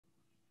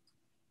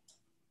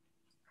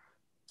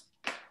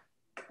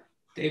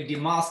Dave the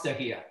Master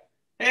here.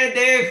 Hey,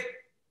 Dave.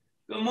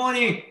 Good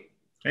morning.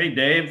 Hey,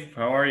 Dave.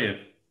 How are you?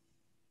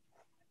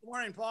 Good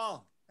morning,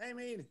 Paul. Hey,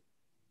 Mead.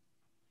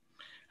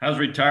 How's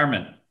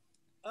retirement?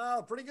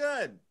 Oh, pretty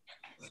good.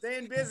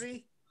 Staying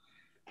busy.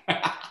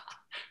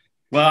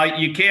 Well,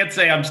 you can't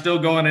say I'm still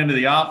going into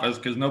the office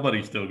because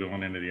nobody's still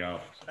going into the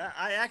office.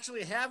 I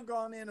actually have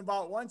gone in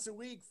about once a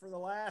week for the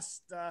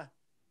last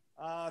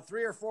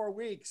 3 or 4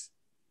 weeks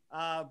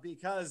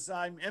because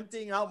I'm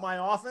emptying out my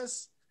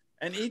office.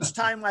 And each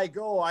time I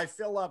go, I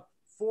fill up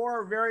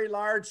 4 very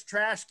large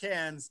trash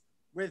cans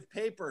with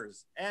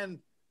papers and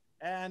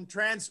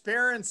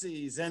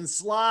transparencies and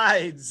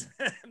slides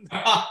and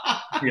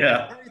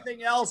Yeah.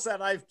 everything else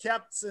that I've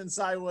kept since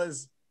I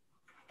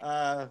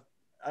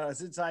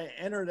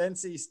entered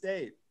NC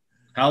State.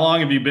 How long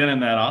have you been in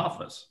that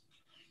office?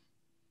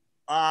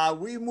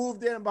 We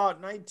moved in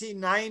about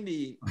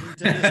 1990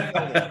 into this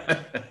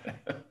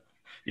building.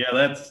 Yeah,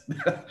 that's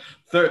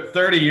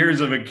 30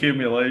 years of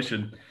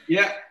accumulation.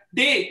 Yeah.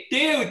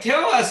 Dave,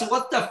 tell us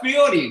what's the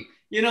feeling?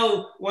 You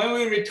know, when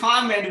we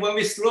retirement, when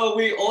we throw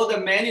away all the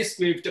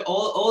manuscript,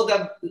 all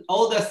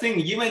the thing,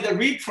 even the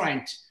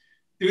reprint.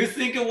 Do you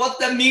think what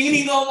the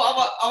meaning of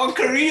our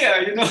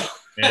career? You know.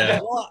 Yeah.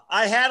 Well,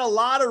 I had a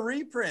lot of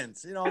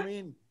reprints. You know, I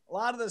mean, a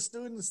lot of the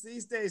students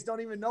these days don't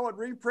even know what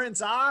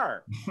reprints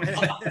are.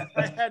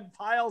 I had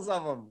piles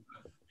of them.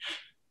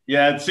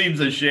 Yeah, it seems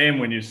a shame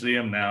when you see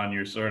them now and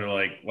you're sort of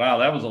like, wow,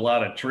 that was a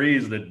lot of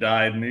trees that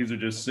died and these are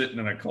just sitting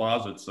in a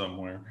closet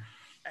somewhere.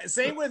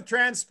 Same with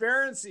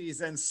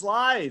transparencies and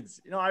slides.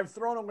 You know, I've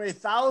thrown away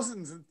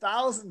thousands and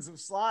thousands of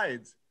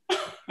slides.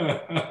 You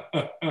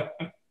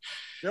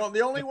know,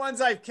 the only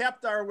ones I've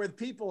kept are with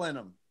people in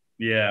them.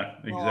 Yeah,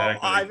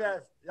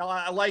 exactly.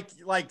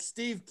 Like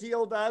Steve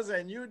Keel does,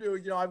 and you do.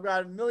 You know, I've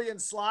got a million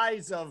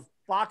slides of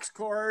box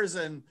cores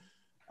and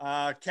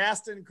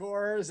casting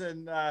cores,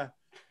 and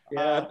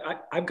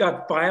I've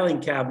got filing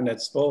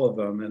cabinets full of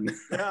them. And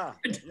yeah.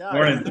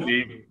 Morning,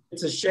 Steve.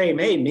 It's a shame.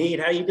 Hey, Mead,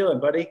 how you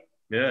doing, buddy?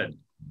 Good.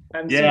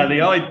 Yeah,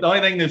 the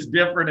only thing that's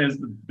different is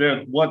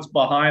what's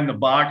behind the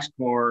box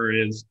core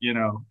is, you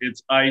know,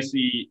 it's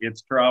icy,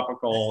 it's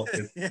tropical.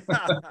 It's,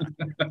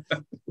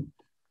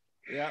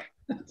 yeah.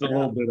 It's a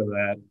little bit of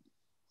that.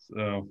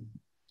 So,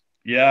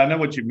 yeah, I know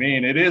what you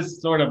mean. It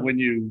is sort of when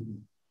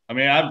I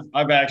mean,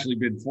 I've actually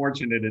been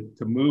fortunate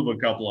to move a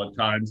couple of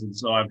times, and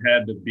so I've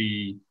had to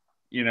be,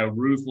 you know,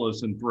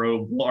 ruthless and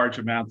throw large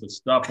amounts of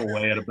stuff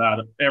away at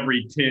about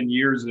every 10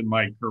 years in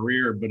my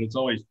career. But it's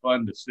always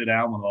fun to sit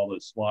down with all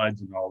those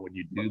slides and all when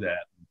you do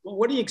that. Well,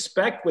 what do you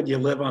expect when you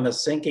live on a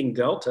sinking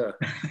delta?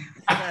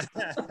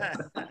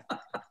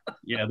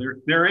 Yeah,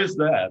 there is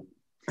that,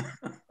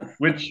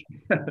 which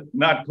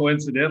not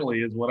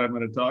coincidentally is what I'm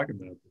going to talk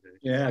about today.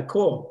 Yeah,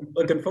 cool.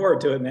 Looking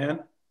forward to it, man.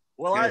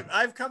 Well,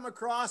 I've come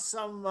across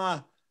some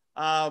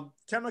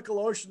chemical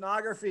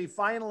oceanography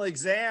final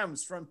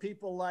exams from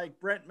people like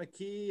Brent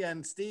McKee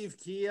and Steve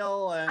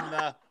Keel and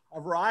a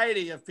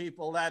variety of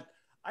people that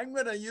I'm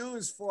going to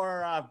use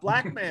for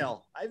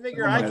blackmail. I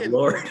figure I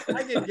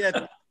can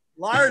get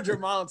large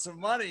amounts of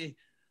money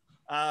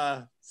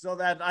so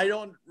that I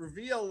don't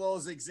reveal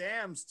those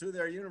exams to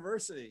their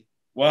university.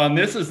 Well, and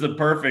this is the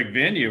perfect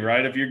venue,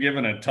 right? If you're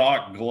giving a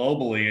talk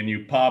globally and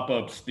you pop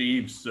up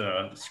Steve's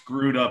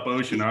screwed up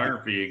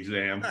oceanography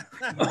exam.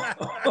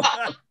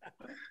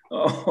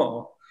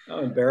 Oh, how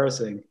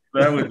embarrassing.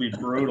 That would be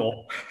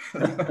brutal.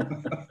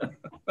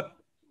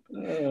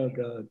 Oh,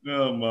 God.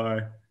 Oh,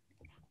 my.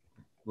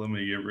 Let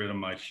me get rid of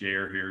my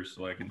share here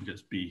so I can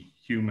just be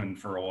human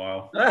for a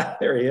while. Ah,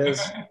 there he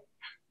is.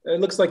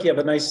 It looks like you have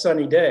a nice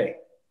sunny day.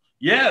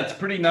 Yeah, it's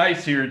pretty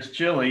nice here. It's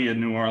chilly in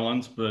New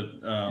Orleans,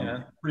 but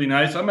pretty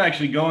nice. I'm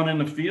actually going in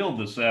the field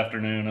this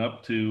afternoon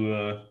up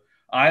to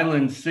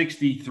Island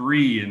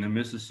 63 in the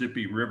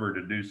Mississippi River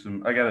to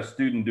do I got a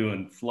student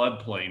doing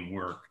floodplain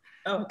work.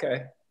 Oh,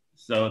 okay.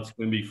 So it's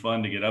going to be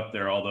fun to get up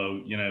there.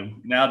 Although, you know,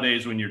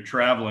 nowadays when you're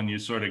traveling, you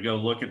sort of go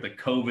look at the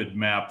COVID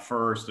map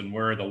first and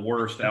where are the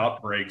worst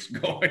outbreaks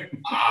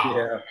going.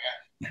 Yeah.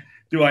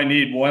 Do I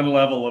need 1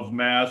 level of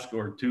mask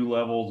or 2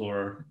 levels,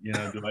 or, you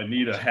know, do I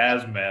need a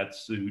hazmat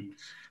suit?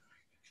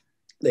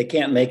 They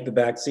can't make the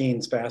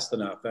vaccines fast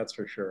enough. That's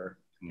for sure.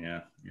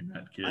 Yeah, you're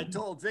not kidding. I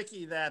told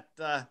Vicki that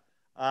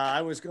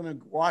I was going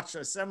to watch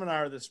a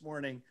seminar this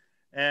morning,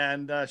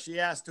 and she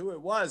asked who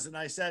it was. And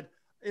I said,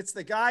 it's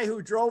the guy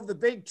who drove the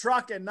big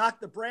truck and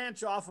knocked the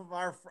branch off of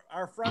our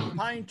front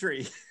pine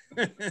tree.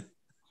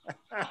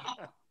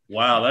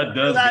 Wow, that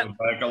does go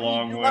back a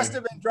long way. You must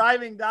have been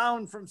driving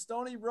down from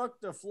Stony Brook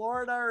to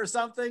Florida or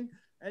something,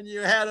 and you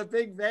had a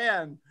big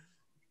van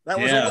that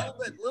was a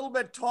little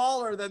bit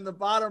taller than the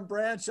bottom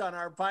branch on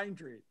our pine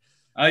tree.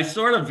 I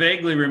sort of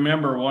vaguely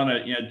remember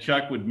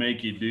Chuck would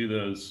make you do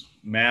those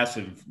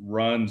massive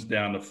runs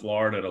down to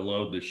Florida to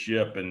load the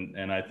ship,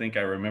 and I think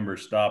I remember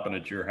stopping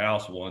at your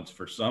house once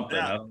for something.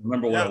 I don't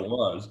remember what it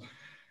was.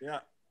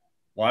 Yeah.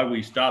 Why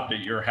we stopped at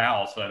your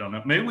house, I don't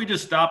know. Maybe we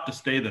just stopped to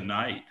stay the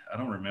night. I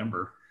don't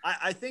remember.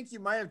 I think you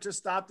might have just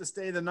stopped to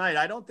stay the night.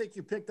 I don't think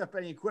you picked up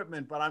any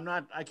equipment, but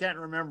I can't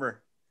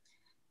remember.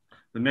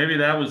 maybe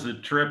that was a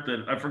trip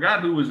that I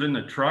forgot who was in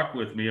the truck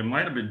with me. It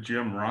might have been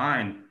Jim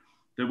Ryan,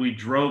 that we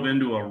drove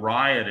into a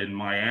riot in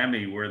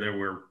Miami where there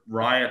were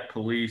riot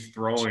police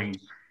throwing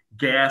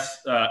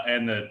gas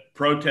and the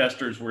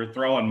protesters were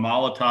throwing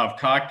Molotov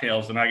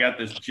cocktails. And I got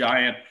this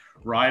giant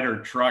Ryder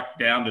truck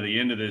down to the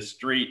end of this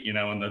street, you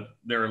know, and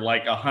there are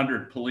like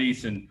 100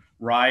 police in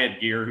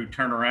riot gear who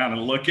turn around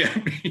and look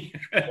at me.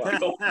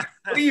 Go, what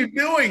are you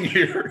doing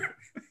here?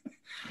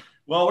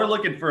 Well, we're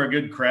looking for a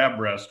good crab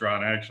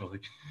restaurant, actually.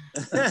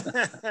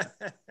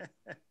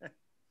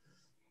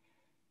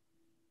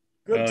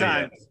 Good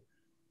times. Yeah.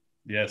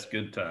 Yes,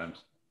 good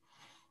times.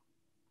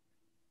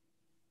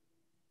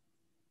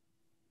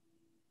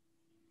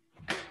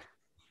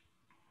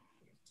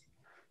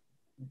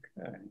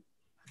 Okay.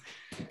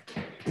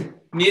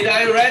 Mead,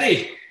 are you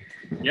ready?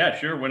 Yeah,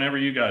 sure. Whenever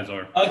you guys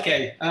are.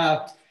 Okay,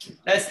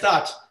 let's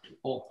start.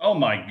 Oh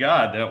my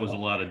God, that was a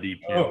lot of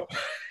detail.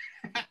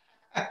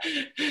 Oh.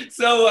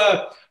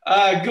 So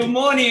good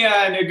morning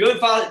and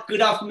good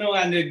afternoon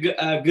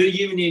and good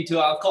evening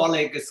to our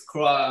colleagues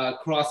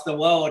across the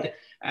world,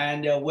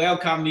 and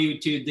welcome you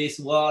to this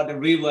World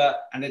River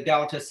and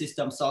Delta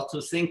System South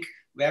to Think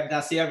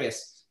webinar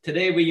series.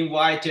 Today we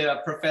invite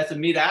Professor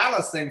Mead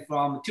Allison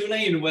from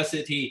Tulane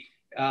University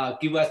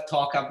give us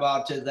talk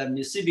about the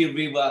Mississippi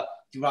River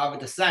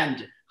derived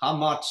sand, how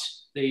much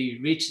they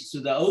reach to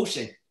the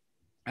ocean,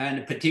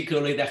 and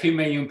particularly the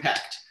human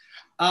impact.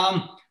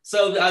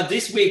 So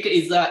this week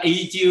is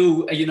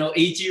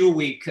AGU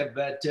week,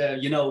 but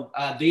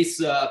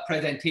this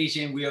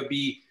presentation will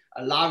be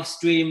live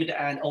streamed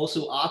and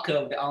also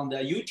archived on the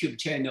YouTube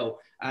channel.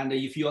 And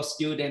if your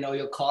student or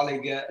your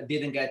colleague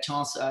didn't get a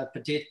chance to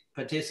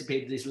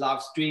participate in this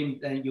live stream,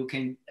 then you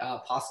can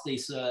pass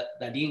this the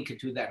link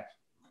to them.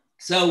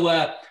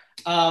 So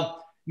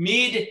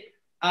Mead,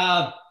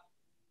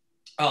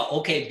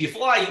 okay,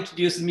 before I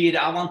introduce Mead,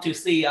 I want to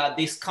say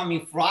this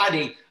coming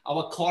Friday,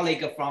 our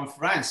colleague from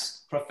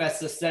France,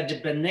 Professor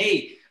Serge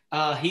Benet,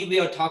 he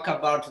will talk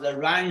about the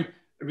Rhine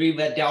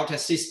River Delta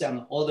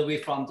system all the way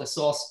from the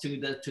source to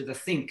the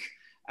sink.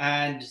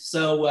 And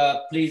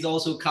so please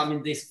also come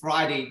in this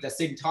Friday at the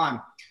same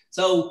time.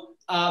 So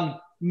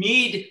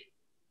Mead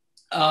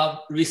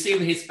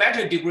received his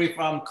bachelor degree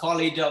from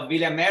College of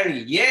William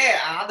Mary. Yeah,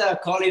 other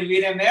College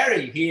William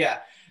Mary here.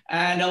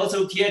 And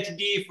also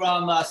PhD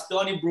from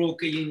Stony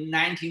Brook in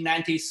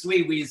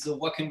 1993 with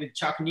working with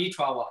Chuck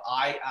Nitrow.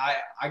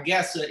 I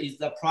guess is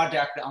the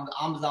project on the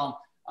Amazon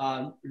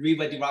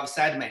River derived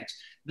sediment.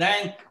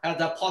 Then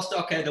the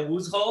postdoc at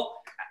Woods Hole,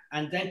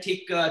 and then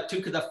took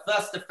the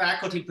first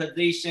faculty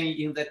position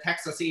in the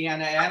Texas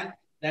A&M,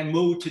 then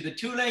moved to the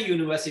Tulane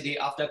University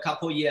after a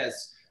couple of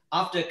years.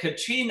 After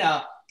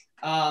Katrina,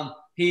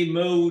 he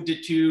moved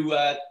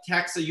to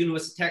Texas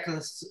University,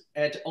 Texas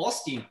at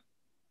Austin,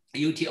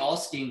 UT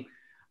Austin,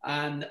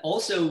 and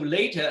also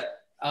later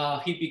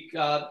he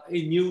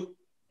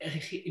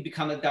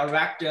became a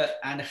director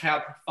and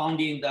helped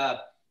founding the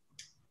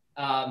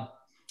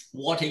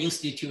Water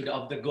Institute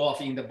of the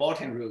Gulf in the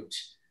Baton Rouge.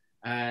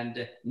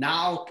 And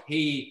now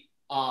he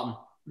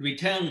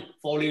returned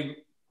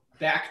fully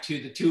back to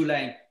the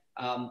Tulane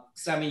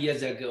 7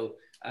 years ago.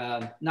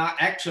 Now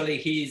actually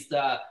he's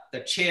the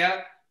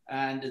chair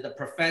and the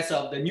professor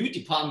of the new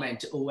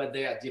department over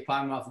there,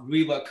 Department of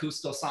River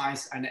Coastal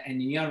Science and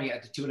Engineering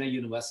at Tulane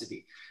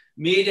University.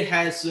 Mead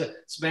has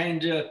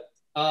spent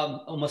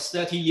almost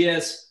 30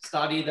 years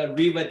studying the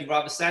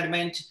river-derived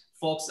sediment,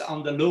 focused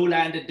on the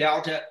lowland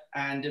delta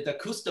and the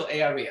coastal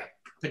area,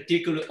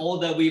 particularly all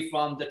the way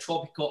from the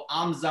tropical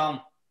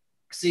Amazon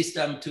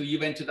system to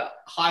even to the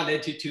high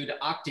latitude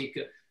Arctic,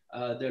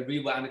 the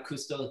river and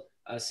coastal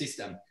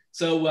system.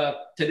 So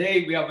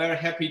today we are very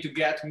happy to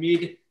get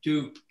Mead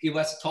to give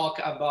us a talk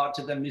about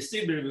the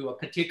Mississippi River,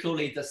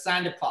 particularly the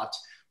sand part.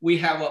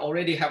 We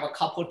already have a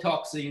couple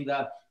talks in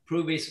the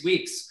previous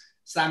weeks.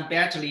 Sam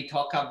Batley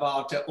talked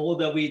about all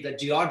the way the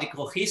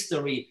geological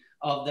history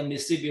of the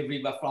Mississippi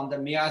River from the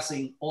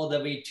Miocene all the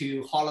way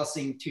to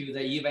Holocene to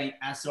the even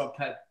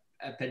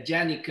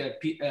Anthropogenic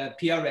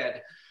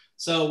period.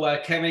 So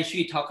Kevin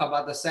Xu talked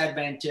about the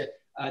sediment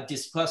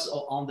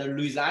dispersal on the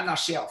Louisiana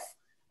shelf.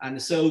 And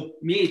so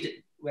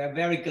Mead, we're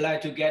very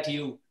glad to get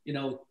you,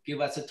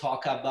 give us a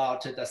talk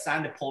about the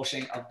sand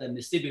portion of the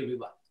Mississippi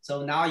River.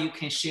 So now you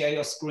can share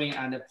your screen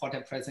and put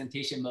a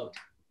presentation mode.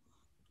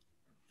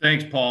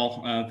 Thanks,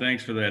 Paul.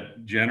 Thanks for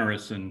that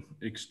generous and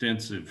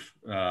extensive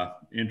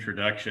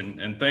introduction.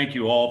 And thank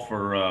you all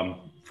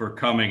for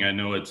coming. I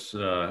know it's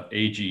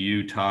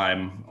AGU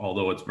time,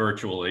 although it's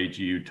virtual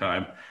AGU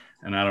time.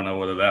 And I don't know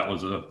whether that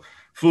was a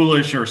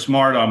foolish or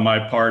smart on my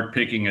part,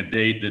 picking a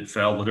date that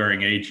fell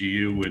during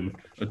AGU when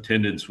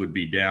attendance would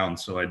be down.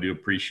 So I do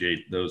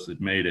appreciate those that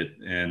made it.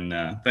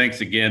 And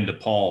thanks again to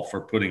Paul for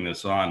putting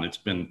this on. It's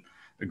been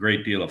a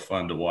great deal of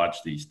fun to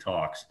watch these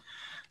talks.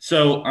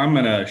 So I'm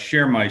going to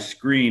share my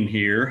screen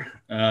here.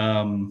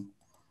 And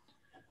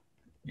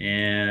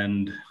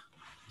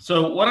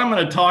So what I'm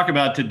going to talk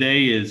about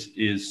today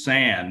is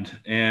sand,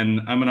 and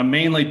I'm going to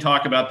mainly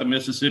talk about the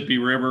Mississippi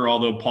River,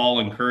 although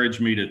Paul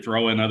encouraged me to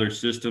throw in other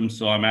systems,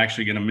 so I'm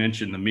actually going to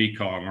mention the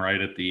Mekong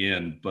right at the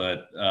end,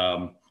 but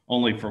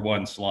only for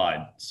one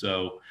slide.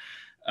 So,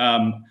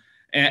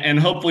 and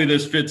hopefully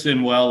this fits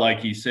in well, like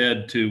he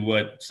said, to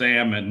what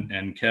Sam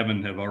and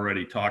Kevin have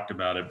already talked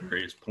about at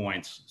various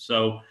points.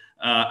 So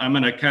I'm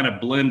going to kind of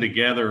blend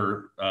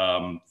together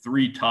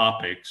three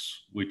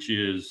topics, which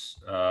is,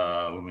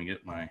 let me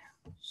get my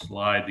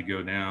slide to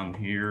go down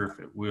here, if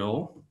it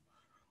will.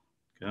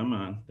 Come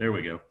on, there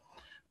we go.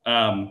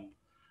 I'm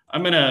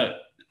going to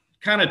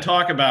kind of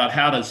talk about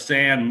how does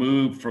sand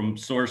move from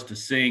source to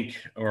sink,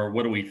 or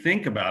what do we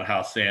think about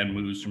how sand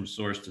moves from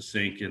source to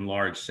sink in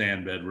large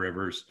sandbed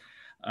rivers.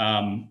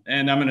 And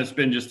I'm going to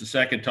spend just a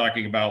second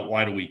talking about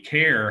why do we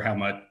care how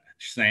much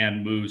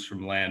sand moves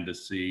from land to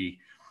sea.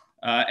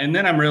 And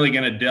then I'm really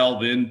going to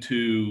delve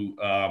into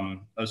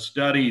a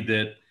study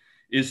that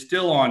is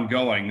still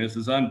ongoing. This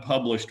is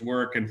unpublished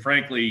work, and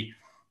frankly,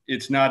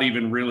 it's not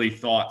even really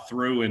thought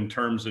through in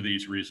terms of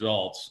these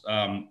results.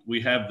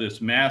 We have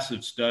this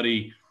massive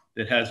study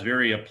that has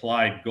very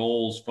applied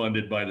goals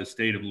funded by the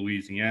state of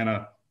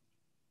Louisiana,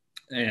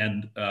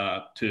 and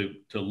to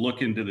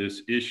look into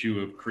this issue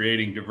of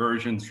creating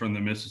diversions from the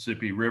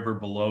Mississippi River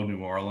below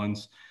New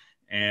Orleans.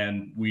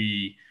 And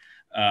we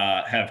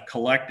have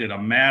collected a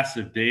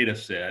massive data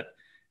set.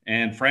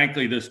 And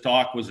frankly, this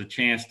talk was a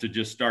chance to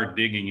just start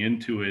digging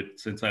into it,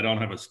 since I don't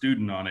have a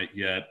student on it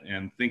yet,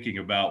 and thinking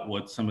about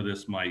what some of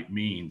this might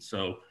mean.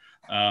 So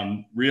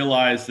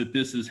realize that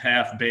this is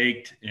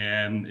half-baked,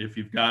 and if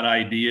you've got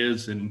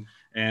ideas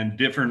and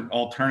different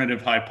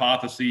alternative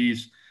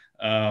hypotheses,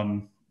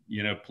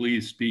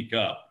 please speak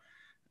up.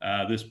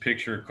 This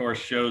picture, of course,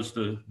 shows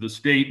the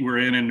state we're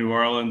in New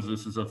Orleans.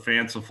 This is a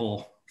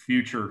fanciful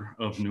future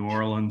of New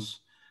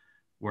Orleans,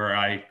 where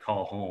I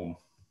call home.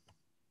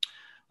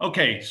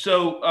 Okay,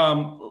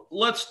 so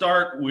let's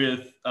start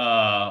with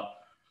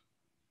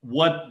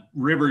what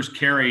rivers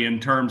carry in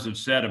terms of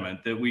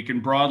sediment that we can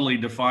broadly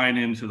define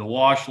into the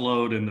wash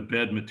load and the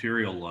bed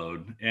material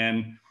load.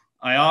 And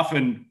I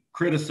often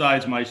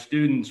criticize my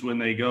students when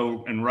they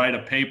go and write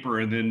a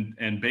paper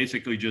and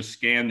basically just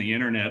scan the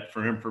internet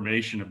for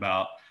information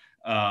about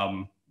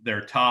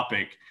their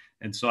topic.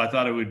 And so I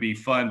thought it would be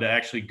fun to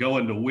actually go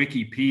into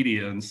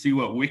Wikipedia and see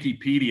what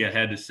Wikipedia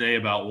had to say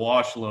about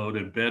wash load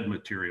and bed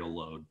material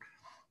load.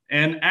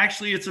 And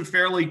actually, it's a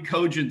fairly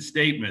cogent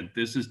statement.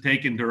 This is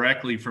taken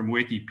directly from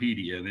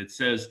Wikipedia. And it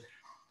says,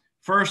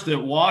 first, that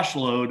wash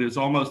load is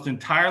almost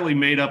entirely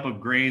made up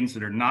of grains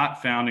that are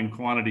not found in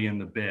quantity in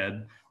the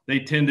bed. They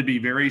tend to be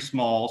very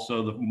small,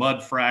 so the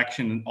mud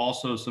fraction and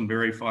also some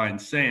very fine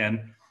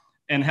sand,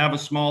 and have a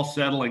small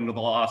settling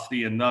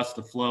velocity, and thus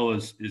the flow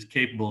is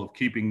capable of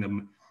keeping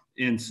them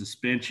in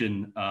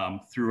suspension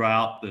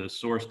throughout the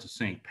source to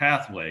sink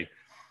pathway.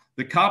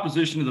 The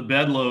composition of the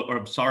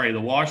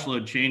the wash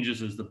load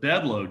changes as the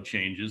bed load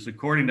changes.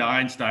 According to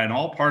Einstein,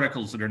 all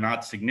particles that are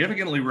not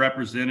significantly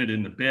represented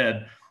in the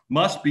bed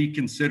must be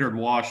considered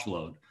wash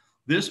load.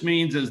 This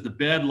means as the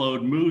bed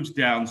load moves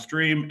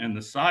downstream and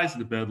the size of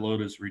the bed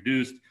load is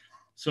reduced,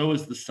 so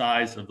is the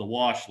size of the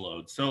wash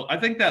load. So I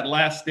think that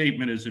last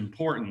statement is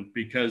important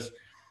because,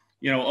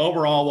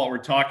 overall what we're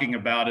talking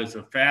about is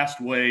a fast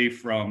way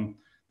from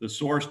the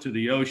source to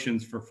the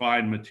oceans for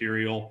fine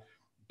material.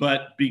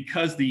 But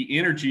because the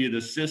energy of the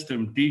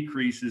system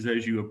decreases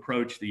as you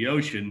approach the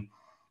ocean,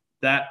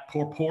 that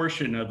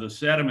proportion of the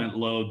sediment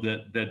load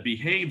that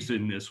behaves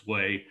in this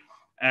way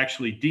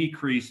actually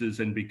decreases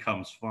and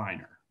becomes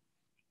finer.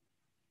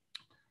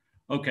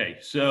 Okay,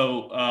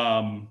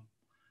 so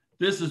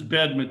this is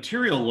bed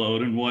material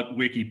load and what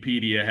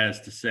Wikipedia has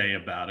to say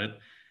about it.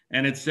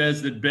 And it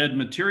says that bed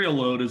material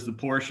load is the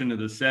portion of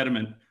the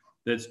sediment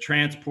that's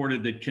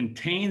transported that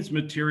contains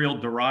material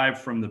derived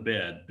from the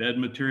bed. Bed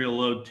material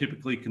load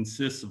typically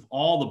consists of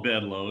all the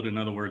bed load, in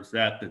other words,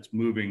 that's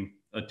moving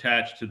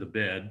attached to the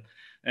bed,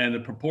 and the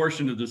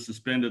proportion of the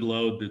suspended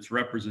load that's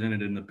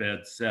represented in the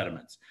bed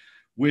sediments,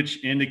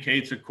 which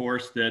indicates, of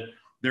course, that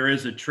there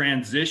is a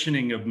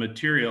transitioning of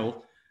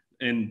material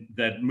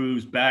that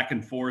moves back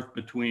and forth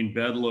between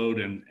bed load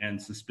and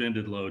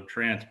suspended load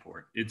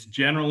transport. It's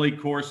generally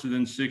coarser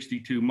than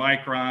 62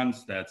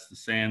 microns. That's the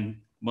sand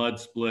mud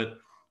split,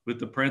 with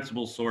the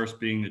principal source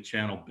being the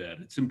channel bed.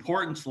 Its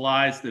importance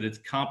lies that its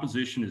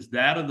composition is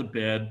that of the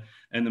bed,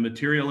 and the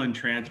material in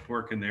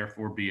transport can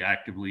therefore be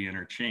actively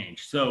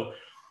interchanged. So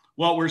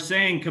what we're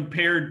saying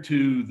compared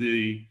to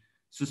the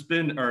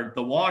the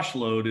wash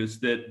load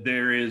is that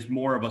there is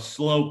more of a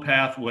slow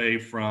pathway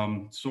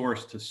from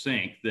source to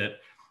sink, that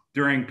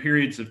during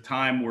periods of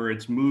time where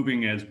it's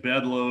moving as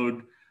bed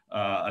load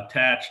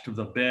attached to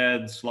the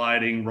bed,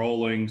 sliding,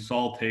 rolling,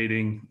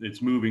 saltating,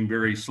 it's moving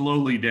very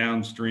slowly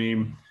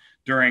downstream.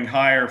 During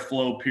higher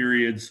flow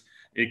periods,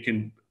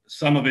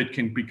 some of it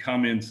can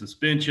become in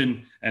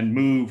suspension and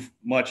move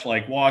much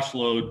like wash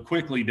load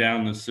quickly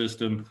down the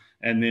system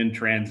and then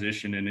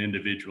transition in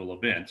individual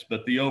events.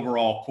 But the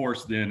overall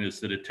course then is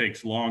that it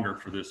takes longer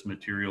for this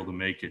material to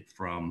make it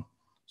from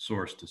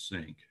source to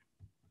sink.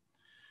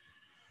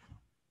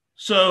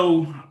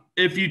 So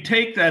if you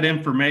take that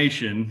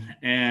information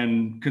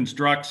and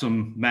construct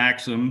some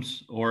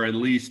maxims, or at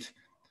least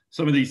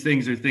some of these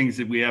things are things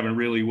that we haven't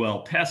really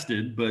well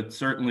tested, but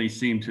certainly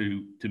seem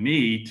to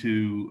me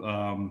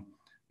to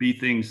be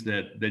things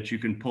that you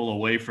can pull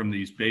away from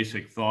these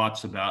basic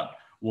thoughts about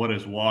what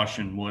is wash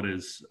and what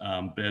is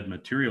bed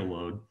material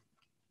load.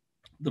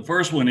 The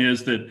first one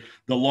is that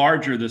the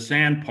larger the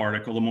sand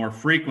particle, the more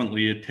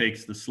frequently it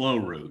takes the slow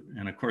route.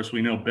 And of course,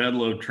 we know bed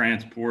load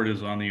transport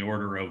is on the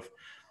order of,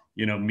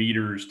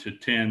 meters to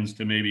tens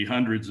to maybe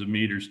hundreds of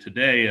meters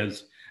today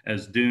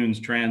as dunes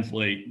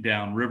translate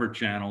down river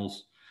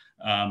channels.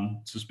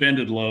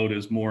 Suspended load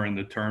is more in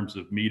the terms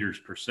of meters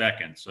per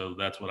second. So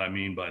that's what I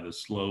mean by the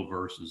slow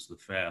versus the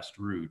fast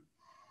route.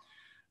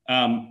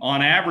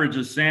 On average,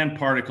 a sand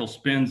particle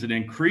spends an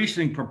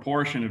increasing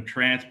proportion of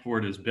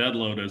transport as bed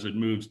load as it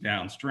moves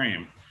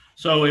downstream.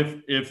 So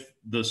if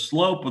the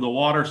slope of the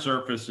water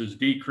surface is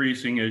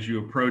decreasing as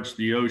you approach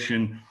the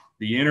ocean,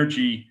 the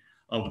energy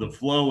of the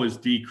flow is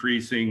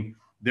decreasing.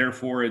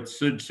 Therefore, it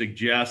should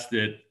suggest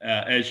that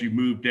as you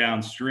move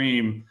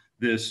downstream,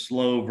 this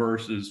slow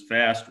versus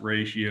fast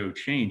ratio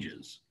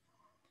changes.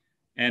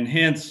 And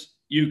hence,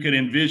 you could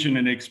envision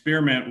an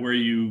experiment where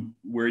you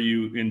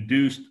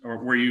induced or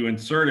where you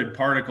inserted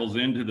particles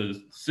into the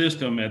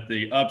system at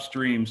the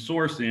upstream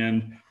source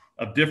end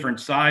of different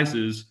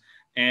sizes,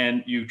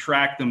 and you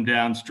track them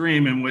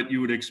downstream. And what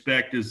you would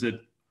expect is that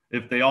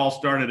if they all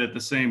started at the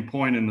same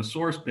point in the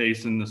source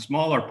basin, the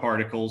smaller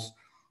particles,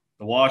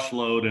 the wash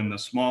load, and the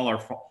smaller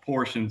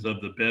portions of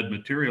the bed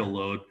material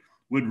load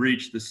would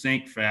reach the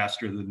sink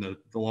faster than the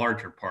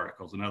larger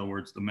particles. In other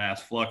words, the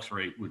mass flux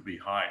rate would be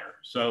higher.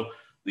 So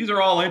these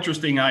are all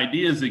interesting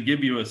ideas that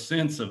give you a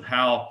sense of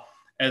how,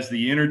 as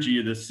the energy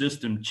of the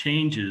system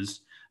changes,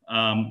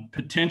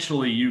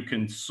 potentially you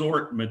can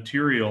sort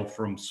material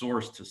from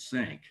source to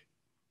sink.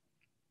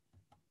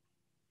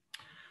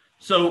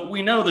 So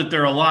we know that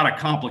there are a lot of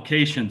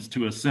complications to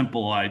those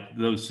simple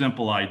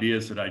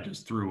ideas that I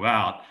just threw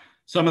out.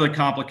 Some of the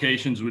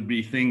complications would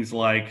be things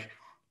like,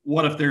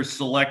 what if there's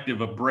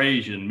selective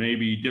abrasion?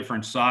 Maybe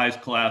different size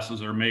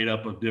classes are made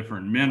up of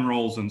different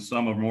minerals and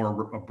some are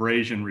more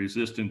abrasion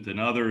resistant than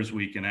others.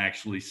 We can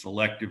actually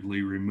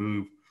selectively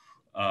remove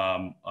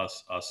a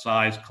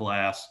size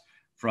class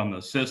from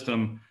the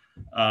system.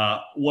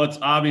 What's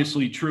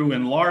obviously true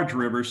in large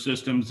river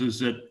systems is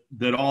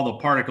that all the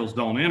particles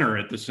don't enter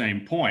at the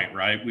same point,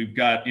 right? We've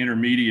got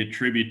intermediate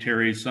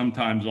tributaries,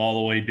 sometimes all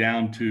the way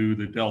down to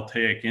the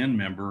deltaic end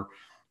member,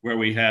 where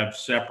we have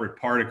separate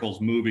particles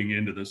moving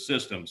into the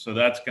system. So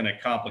that's going to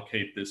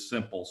complicate this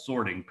simple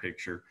sorting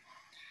picture.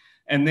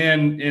 And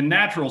then in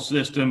natural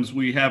systems,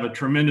 we have a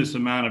tremendous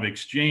amount of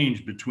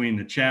exchange between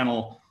the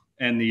channel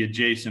and the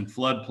adjacent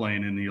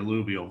floodplain in the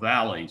alluvial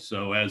valley.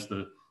 So as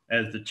the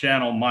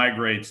channel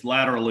migrates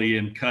laterally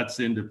and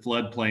cuts into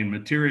floodplain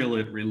material,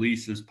 it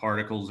releases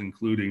particles,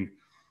 including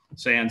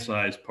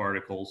sand-sized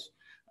particles.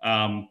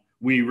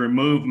 We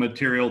remove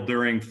material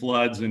during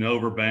floods and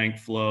overbank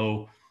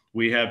flow.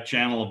 We have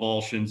channel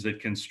avulsions that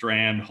can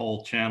strand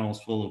whole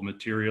channels full of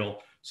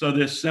material. So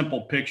this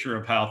simple picture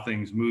of how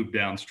things move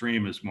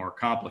downstream is more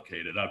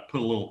complicated. I've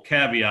put a little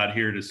caveat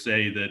here to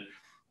say that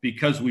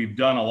because we've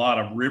done a lot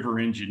of river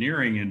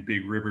engineering in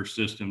big river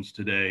systems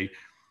today,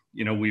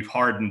 we've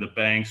hardened the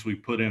banks,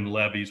 we've put in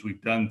levees,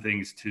 we've done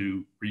things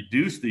to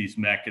reduce these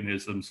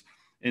mechanisms.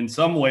 In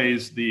some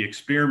ways, the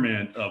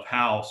experiment of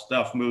how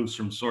stuff moves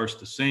from source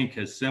to sink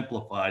has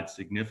simplified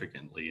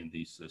significantly in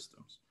these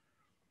systems.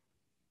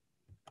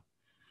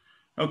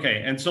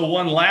 Okay, and so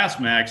one last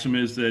maxim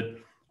is that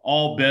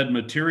all bed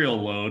material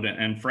load,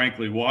 and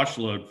frankly wash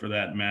load for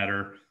that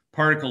matter,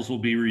 particles will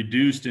be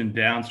reduced in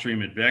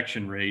downstream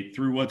advection rate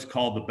through what's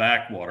called the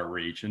backwater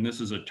reach. And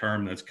this is a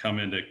term that's come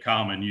into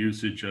common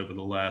usage over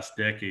the last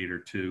decade or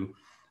two.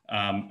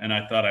 And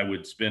I thought I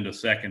would spend a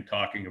second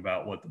talking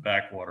about what the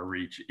backwater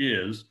reach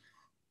is.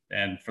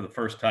 And for the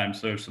first time,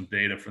 so some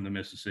data from the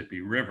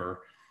Mississippi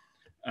River.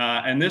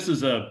 And this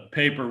is a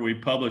paper we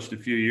published a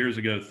few years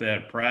ago,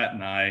 Thad Pratt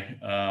and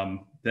I,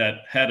 that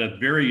had a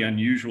very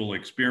unusual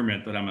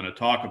experiment that I'm going to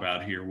talk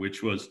about here,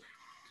 which was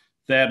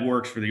Thad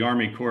works for the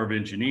Army Corps of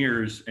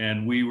Engineers,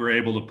 and we were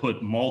able to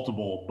put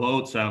multiple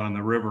boats out on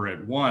the river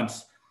at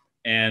once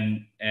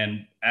and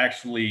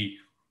actually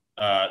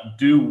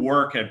do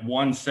work at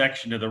one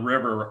section of the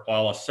river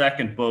while a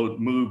second boat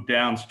moved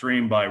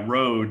downstream by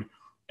road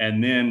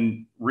and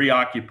then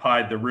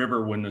reoccupied the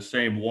river when the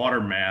same water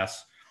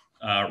mass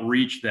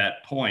reached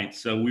that point.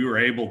 So we were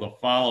able to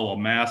follow a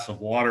mass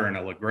of water in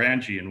a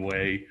Lagrangian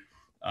way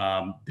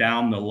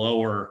down the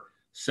lower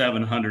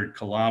 700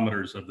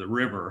 kilometers of the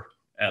river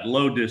at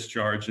low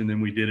discharge, and then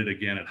we did it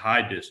again at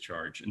high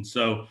discharge. And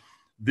so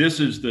this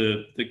is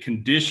the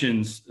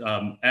conditions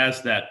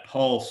as that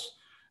pulse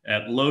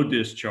at low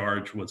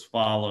discharge was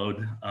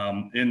followed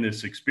in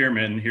this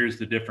experiment. And here's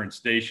the different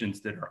stations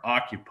that are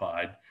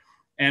occupied.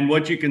 And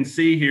what you can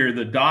see here,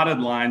 the dotted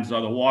lines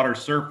are the water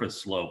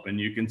surface slope. And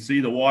you can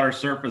see the water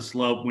surface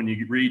slope when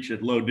you reach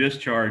at low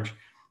discharge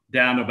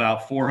down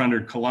about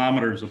 400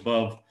 kilometers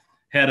above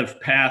head of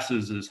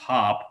passes is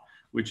Hop.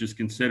 which is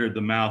considered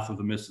the mouth of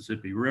the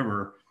Mississippi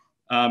River,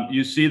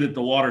 you see that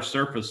the water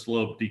surface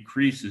slope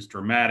decreases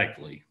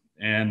dramatically,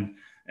 and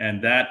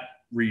that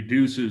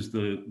reduces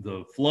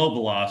the flow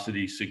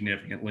velocity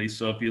significantly.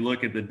 So if you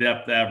look at the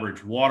depth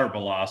average water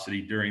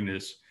velocity during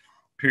this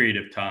period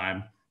of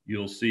time,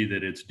 you'll see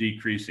that it's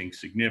decreasing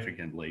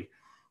significantly.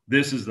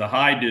 This is the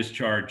high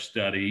discharge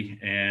study,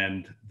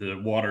 and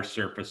the water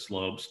surface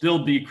slope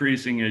still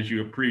decreasing as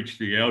you approach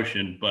the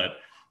ocean, but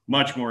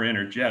much more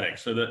energetic.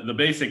 So the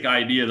basic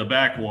idea of the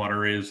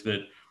backwater is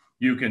that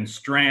you can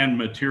strand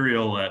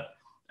material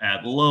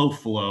at low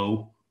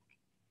flow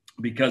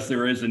because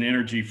there is an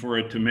energy for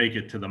it to make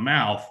it to the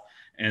mouth.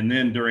 And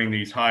then during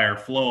these higher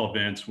flow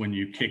events, when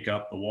you kick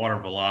up the water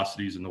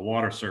velocities and the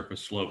water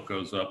surface slope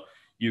goes up,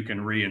 you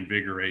can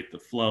reinvigorate the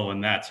flow.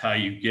 And that's how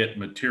you get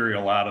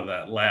material out of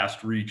that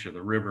last reach of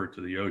the river to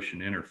the ocean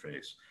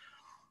interface.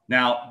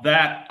 Now,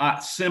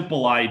 that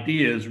simple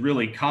idea is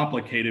really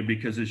complicated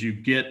because as you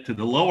get to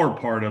the lower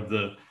part of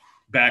the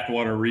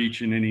backwater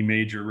reach in any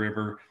major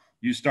river,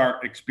 you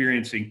start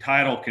experiencing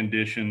tidal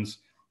conditions.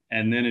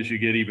 And then as you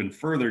get even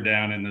further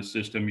down in the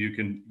system, you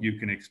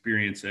can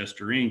experience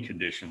estuarine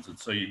conditions. And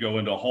so you go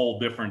into a whole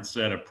different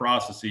set of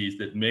processes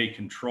that may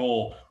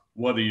control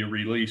whether you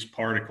release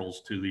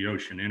particles to the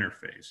ocean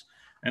interface.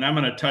 And I'm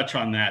going to touch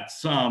on that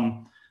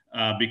some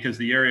because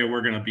the area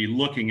we're going to be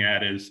looking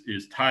at is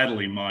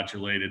tidally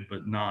modulated,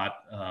 but not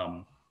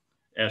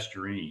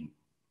estuarine.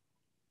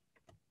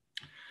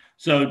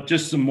 So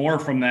just some more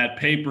from that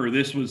paper.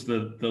 This was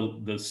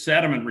the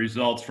sediment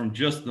results from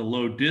just the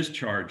low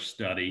discharge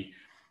study.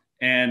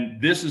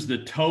 And this is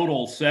the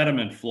total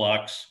sediment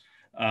flux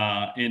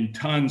in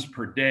tons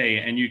per day.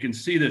 And you can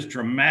see this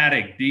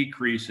dramatic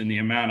decrease in the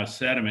amount of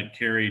sediment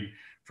carried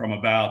from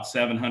about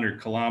 700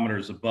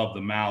 kilometers above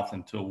the mouth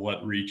until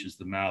what reaches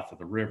the mouth of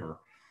the river.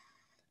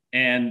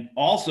 And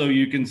also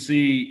you can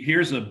see,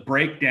 here's a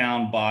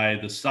breakdown by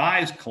the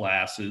size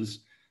classes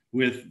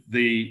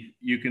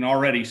you can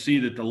already see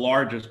that the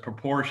largest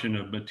proportion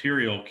of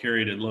material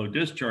carried at low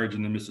discharge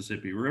in the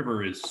Mississippi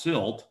River is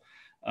silt.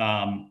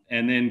 And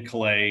then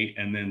clay,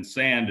 and then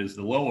sand is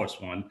the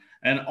lowest one.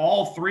 And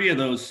all three of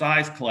those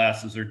size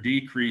classes are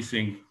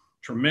decreasing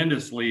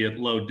tremendously at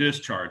low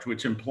discharge,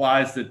 which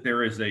implies that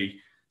there is a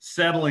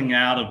settling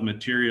out of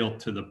material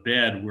to the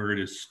bed where it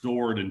is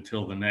stored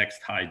until the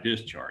next high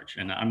discharge.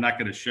 And I'm not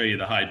going to show you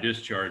the high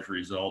discharge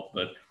result,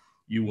 but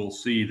you will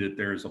see that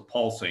there's a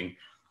pulsing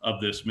of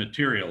this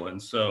material.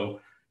 And so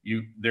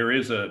there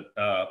is a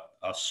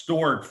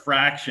stored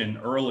fraction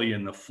early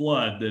in the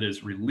flood that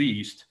is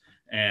released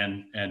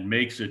and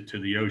makes it to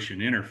the ocean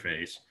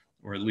interface,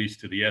 or at least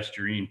to the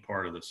estuarine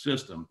part of the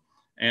system.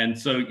 And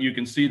so you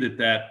can see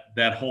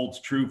that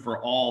holds true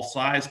for all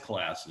size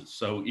classes.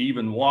 So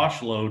even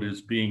wash load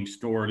is being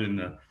stored in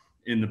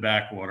the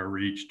backwater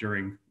reach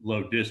during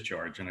low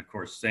discharge. And of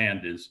course,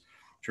 sand is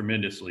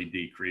tremendously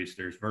decreased.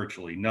 There's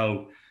virtually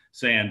no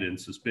sand in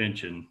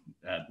suspension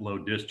at low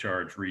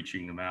discharge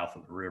reaching the mouth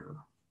of the river.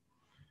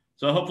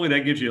 So hopefully that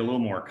gives you a little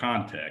more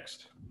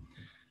context.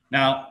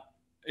 Now,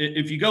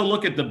 if you go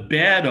look at the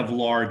bed of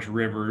large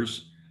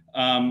rivers,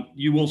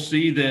 you will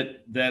see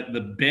that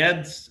the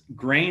bed's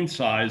grain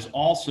size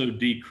also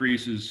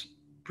decreases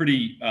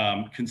pretty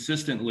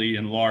consistently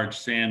in large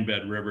sand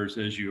bed rivers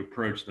as you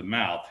approach the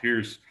mouth.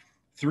 Here's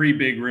three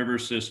big river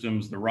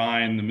systems: the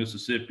Rhine, the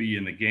Mississippi,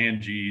 and the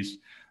Ganges.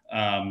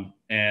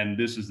 And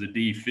this is the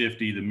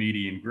D50, the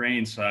median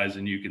grain size.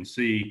 And you can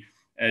see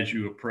as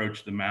you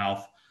approach the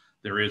mouth,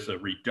 there is a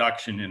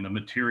reduction in the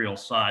material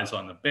size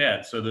on the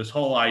bed. So this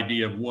whole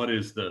idea of what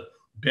is the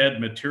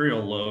bed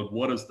material load,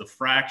 what is the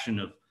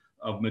fraction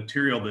of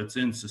material that's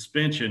in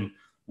suspension,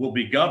 will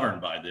be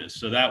governed by this.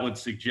 So that would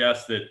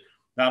suggest that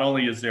not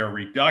only is there a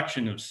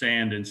reduction of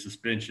sand in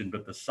suspension,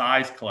 but the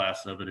size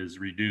class of it is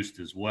reduced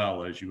as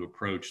well as you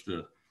approach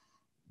the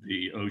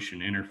ocean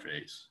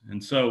interface.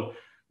 And so,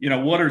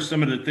 what are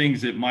some of the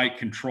things that might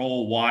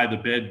control why the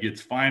bed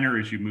gets finer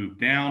as you move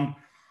down?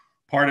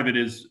 Part of it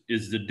is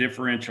the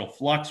differential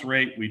flux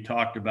rate we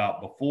talked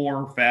about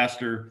before.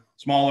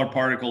 Smaller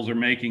particles are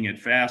making it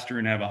faster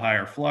and have a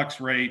higher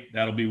flux rate.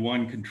 That'll be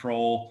one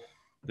control.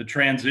 The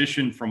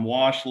transition from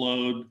wash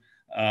load,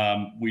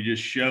 we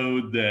just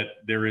showed that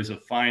there is a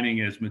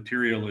fining as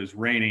material is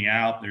raining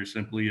out. There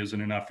simply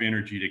isn't enough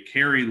energy to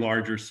carry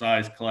larger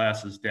size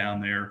classes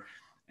down there.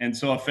 And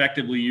so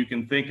effectively you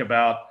can think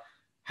about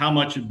how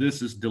much of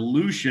this is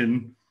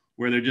dilution,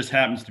 where there just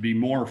happens to be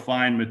more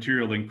fine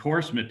material than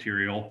coarse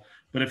material.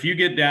 But if you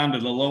get down to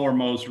the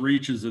lowermost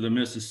reaches of the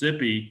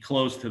Mississippi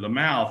close to the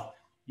mouth,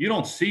 you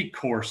don't see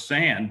coarse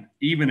sand,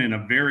 even in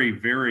a very,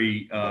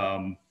 very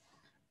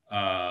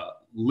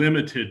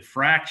limited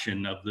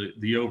fraction of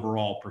the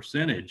overall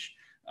percentage.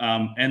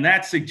 And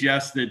that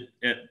suggests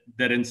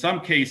that in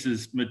some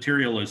cases,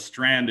 material is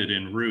stranded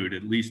en route,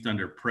 at least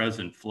under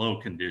present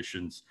flow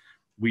conditions.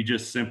 We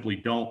just simply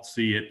don't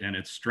see it, and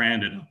it's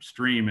stranded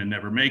upstream and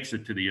never makes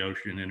it to the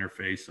ocean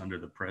interface under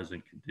the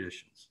present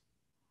conditions.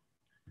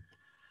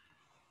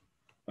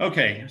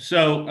 Okay,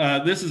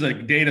 so this is a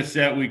data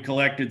set we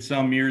collected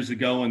some years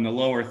ago in the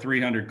lower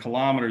 300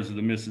 kilometers of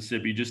the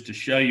Mississippi, just to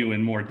show you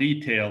in more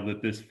detail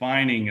that this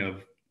fining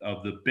of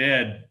the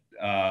bed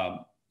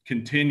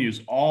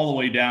continues all the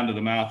way down to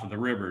the mouth of the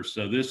river.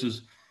 So this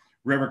is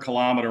river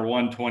kilometer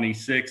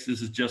 126.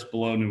 This is just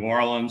below New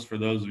Orleans, for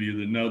those of you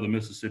that know the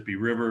Mississippi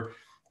River.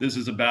 This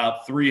is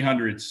about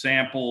 300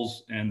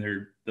 samples, and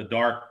the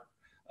dark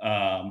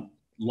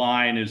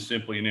line is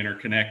simply an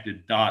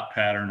interconnected dot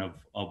pattern of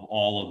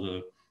all of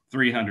the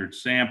 300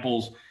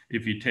 samples.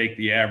 If you take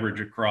the average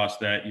across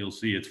that, you'll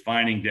see it's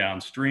fining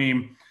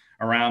downstream.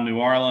 Around New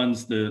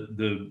Orleans,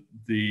 the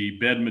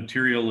bed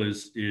material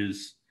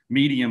is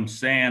medium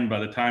sand. By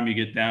the time you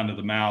get down to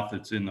the mouth,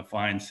 it's in the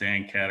fine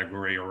sand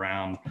category,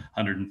 around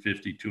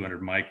 150,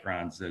 200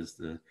 microns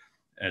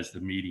as the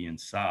median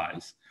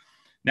size.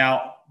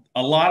 Now,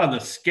 a lot of the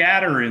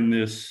scatter in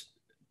this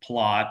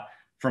plot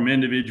from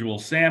individual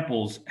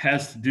samples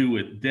has to do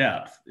with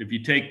depth. If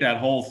you take that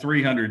whole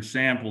 300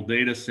 sample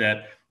data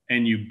set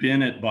and you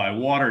bin it by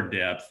water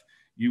depth,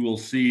 you will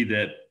see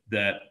that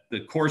the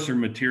coarser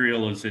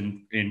material is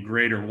in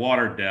greater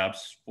water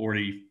depths,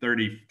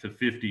 30 to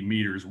 50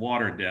 meters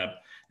water depth,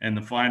 and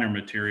the finer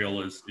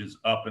material is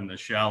up in the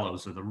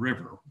shallows of the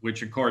river,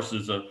 which of course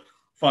is a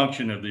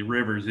function of the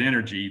river's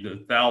energy.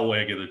 The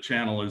Thalweg of the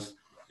channel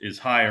is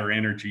higher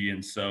energy,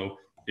 and so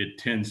it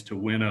tends to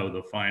winnow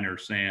the finer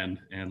sand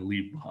and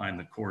leave behind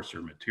the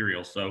coarser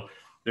material. So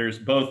there's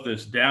both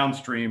this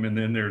downstream, and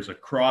then there's a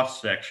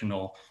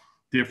cross-sectional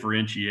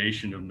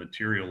differentiation of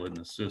material in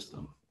the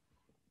system.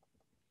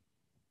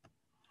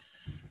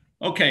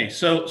 Okay,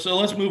 so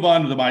let's move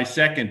on to my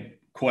second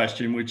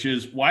question, which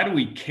is, why do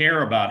we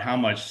care about how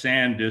much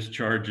sand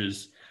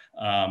discharges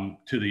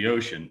to the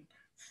ocean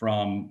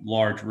from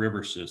large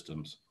river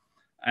systems?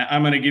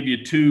 I'm going to give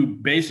you two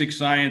basic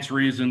science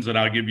reasons, and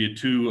I'll give you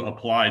two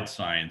applied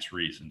science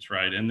reasons,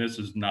 right? And this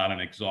is not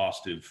an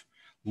exhaustive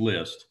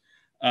list.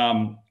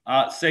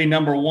 Say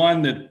number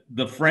one, that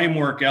the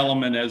framework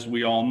element, as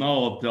we all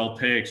know, of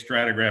deltaic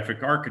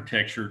stratigraphic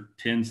architecture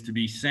tends to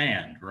be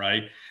sand,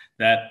 right?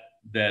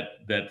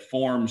 That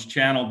forms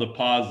channel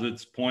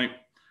deposits, point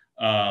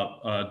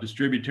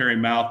distributary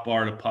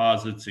mouthbar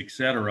deposits, et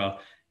cetera,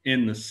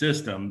 in the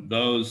system.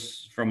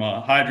 Those, from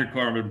a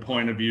hydrocarbon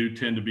point of view,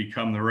 tend to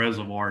become the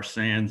reservoir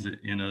sands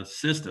in a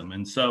system.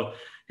 And so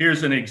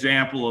here's an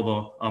example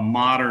of a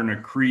modern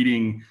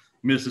accreting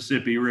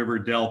Mississippi River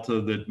Delta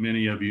that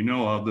many of you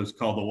know of. That's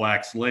called the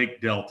Wax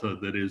Lake Delta,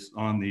 that is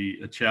on the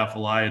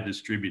Atchafalaya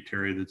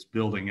distributary that's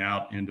building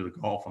out into the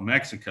Gulf of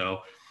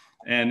Mexico.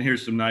 And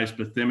here's some nice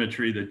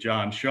bathymetry that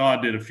John Shaw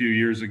did a few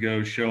years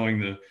ago,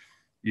 showing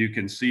you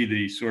can see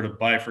the sort of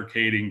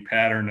bifurcating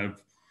pattern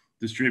of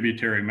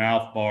distributary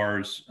mouth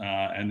bars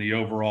and the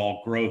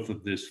overall growth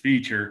of this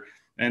feature.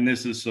 And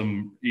this is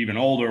some even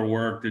older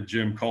work that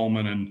Jim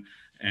Coleman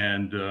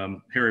and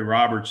Harry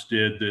Roberts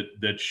did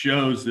that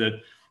shows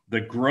that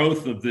the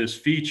growth of this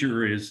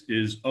feature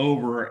is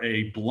over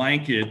a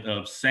blanket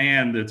of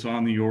sand that's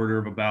on the order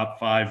of about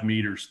 5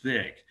 meters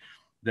thick,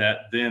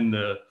 that then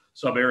the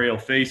subaerial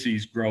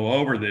facies grow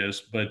over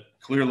this, but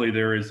clearly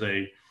there is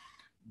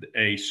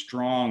a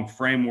strong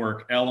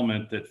framework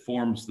element that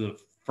forms the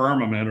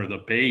firmament or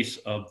the base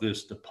of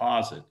this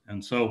deposit.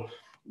 And so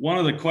one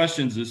of the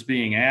questions that's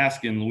being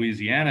asked in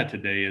Louisiana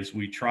today, as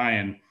we try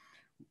and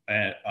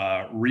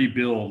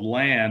rebuild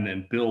land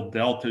and build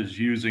deltas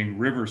using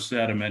river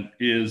sediment,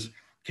 is,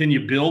 can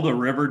you build a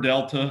river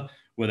delta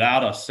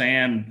without a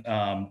sand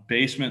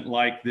basement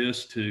like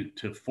this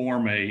to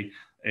form a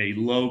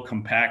low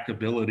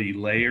compactability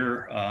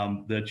layer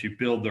that you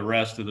build the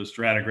rest of the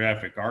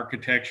stratigraphic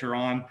architecture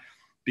on?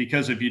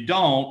 Because if you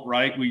don't,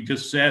 right, we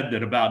just said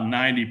that about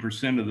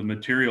 90% of the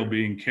material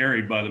being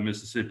carried by the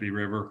Mississippi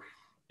River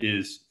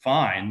is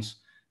fines.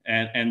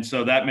 And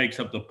so that makes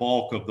up the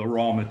bulk of the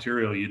raw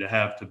material you'd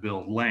have to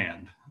build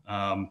land.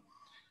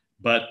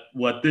 But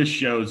what this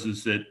shows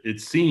is that it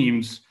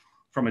seems,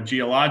 from a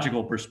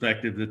geological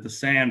perspective, that the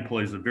sand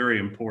plays a very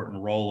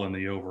important role in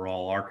the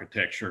overall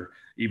architecture,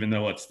 even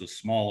though it's the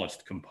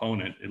smallest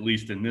component, at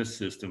least in this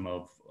system,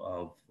 of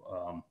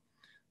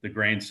the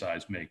grain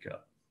size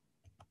makeup.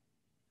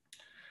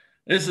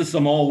 This is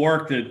some old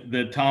work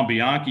that Tom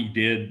Bianchi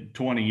did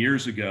 20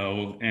 years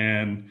ago,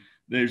 and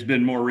there's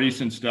been more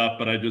recent stuff,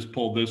 but I just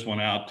pulled this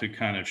one out to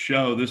kind of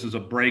show. This is a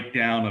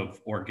breakdown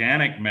of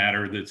organic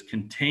matter that's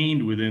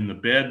contained within the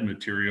bed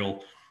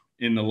material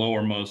in the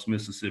lowermost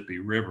Mississippi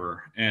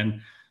River. And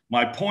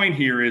my point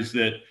here is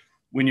that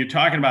when you're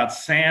talking about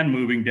sand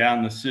moving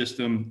down the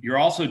system, you're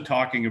also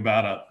talking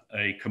about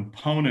a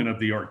component of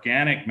the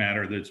organic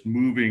matter that's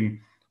moving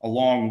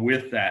along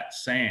with that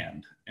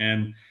sand.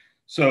 And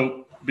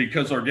so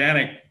because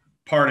organic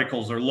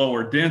particles are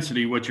lower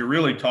density, what you're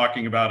really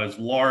talking about is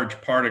large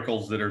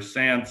particles that are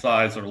sand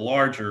size or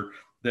larger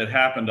that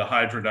happen to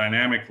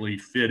hydrodynamically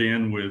fit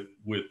in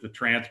with the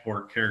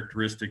transport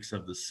characteristics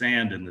of the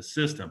sand in the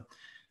system.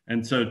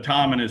 And so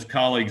Tom and his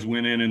colleagues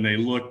went in and they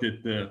looked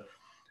at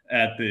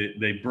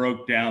they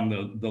broke down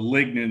the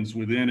lignins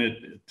within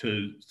it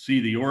to see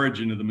the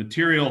origin of the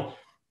material.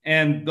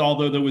 And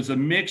although there was a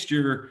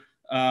mixture,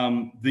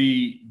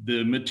 the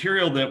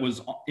material that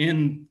was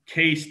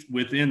encased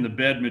within the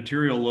bed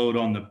material load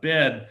on the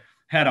bed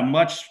had a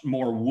much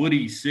more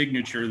woody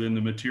signature than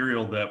the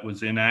material that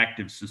was in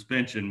active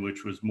suspension,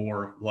 which was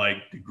more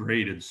like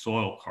degraded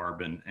soil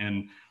carbon.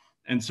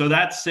 And so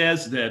that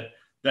says that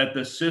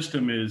the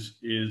system is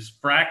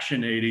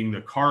fractionating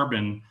the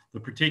carbon,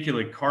 the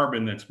particulate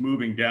carbon that's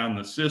moving down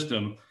the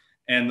system,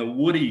 and the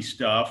woody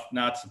stuff,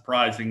 not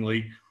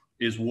surprisingly,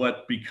 is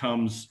what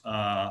becomes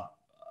a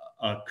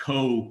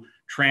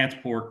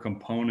co-transport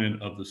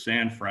component of the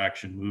sand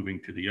fraction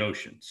moving to the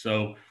ocean.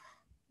 So,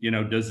 you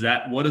know,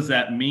 what does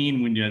that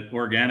mean when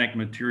organic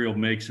material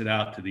makes it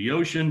out to the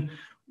ocean?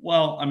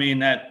 Well, I mean,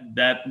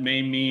 that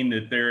may mean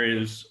that there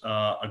is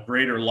a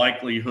greater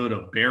likelihood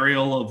of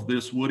burial of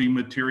this woody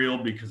material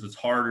because it's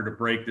harder to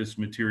break this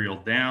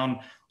material down.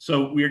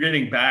 So we're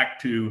getting back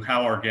to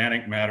how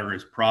organic matter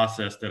is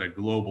processed at a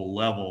global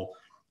level.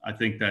 I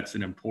think that's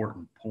an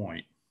important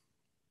point.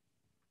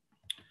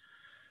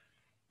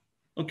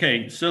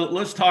 Okay, so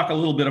let's talk a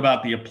little bit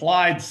about the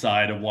applied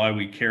side of why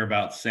we care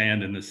about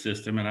sand in the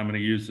system. And I'm going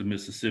to use the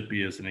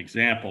Mississippi as an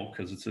example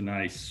because it's a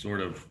nice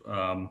sort of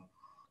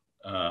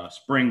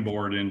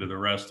springboard into the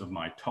rest of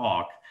my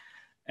talk.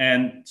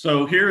 And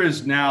so here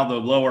is now the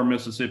lower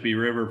Mississippi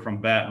River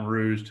from Baton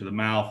Rouge to the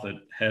mouth at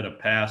Head of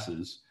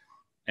Passes,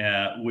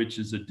 which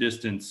is a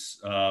distance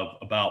of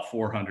about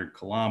 400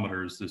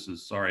 kilometers. This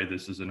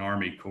is an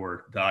Army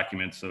Corps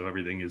document, so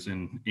everything is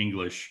in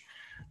English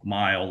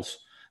miles.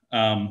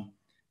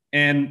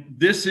 And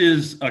this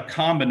is a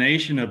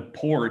combination of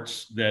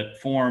ports that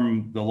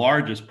form the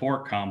largest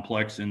port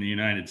complex in the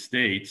United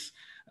States.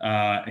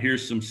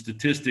 Here's some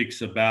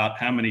statistics about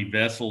how many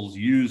vessels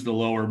use the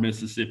lower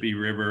Mississippi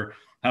River,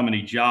 how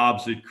many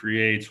jobs it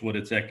creates, what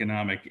its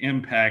economic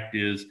impact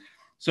is.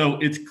 So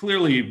it's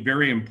clearly a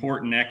very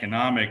important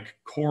economic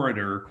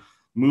corridor,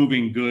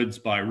 moving goods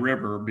by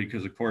river,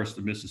 because of course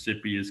the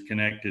Mississippi is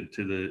connected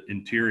to the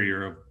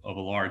interior of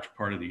a large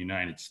part of the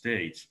United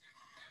States.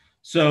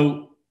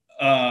 So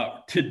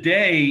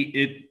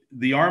today,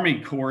 the Army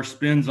Corps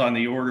spends on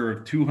the order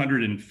of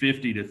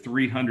 $250 to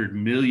 $300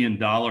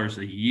 million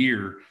a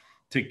year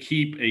to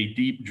keep a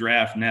deep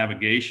draft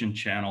navigation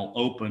channel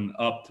open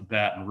up to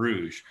Baton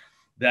Rouge.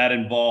 That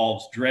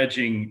involves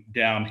dredging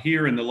down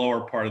here in the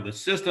lower part of the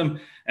system,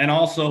 and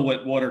also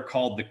what are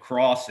called the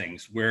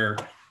crossings, where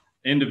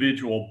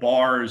individual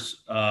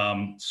bars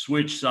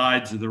switch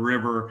sides of the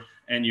river,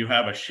 and you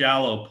have a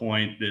shallow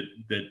point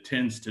that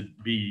tends to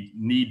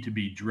need to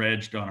be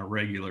dredged on a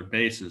regular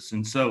basis.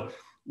 And so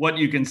what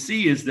you can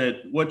see is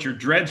that what you're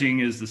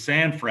dredging is the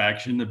sand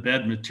fraction, the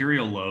bed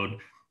material load,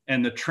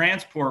 and the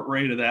transport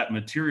rate of that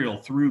material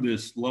through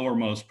this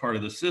lowermost part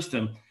of the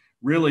system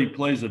really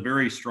plays a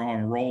very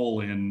strong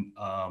role in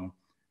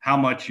how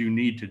much you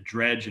need to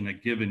dredge in a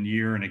given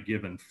year in a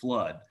given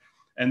flood.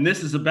 And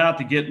this is about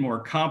to get more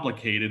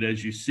complicated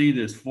as you see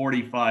this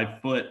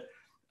 45-foot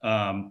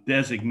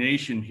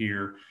designation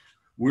here.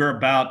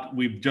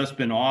 We've just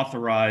been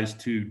authorized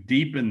to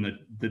deepen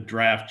the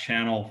draft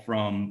channel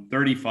from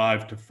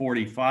 35 to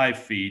 45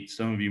 feet.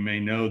 Some of you may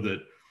know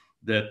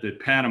that the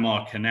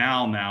Panama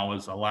Canal now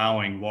is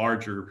allowing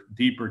larger,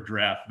 deeper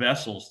draft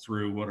vessels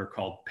through, what are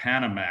called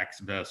Panamax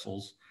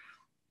vessels.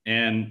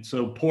 And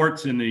so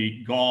ports in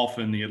the Gulf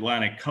and the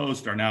Atlantic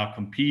coast are now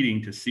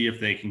competing to see if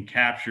they can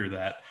capture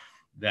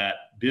that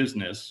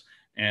business.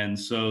 And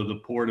so the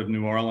Port of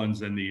New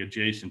Orleans and the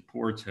adjacent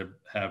ports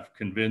have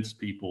convinced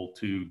people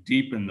to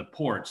deepen the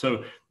port.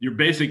 So you're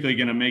basically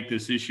going to make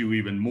this issue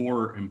even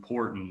more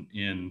important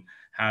in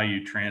how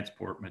you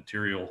transport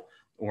material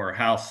or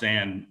how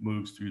sand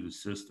moves through the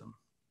system.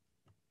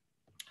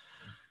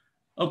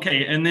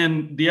 Okay, and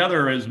then the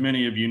other, as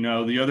many of you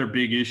know, the other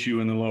big issue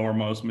in the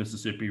lowermost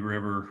Mississippi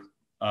River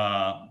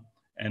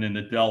and in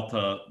the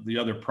Delta, the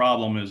other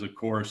problem is, of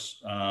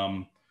course,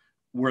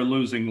 we're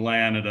losing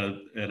land at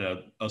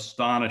a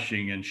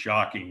astonishing and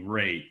shocking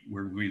rate,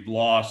 where we've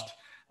lost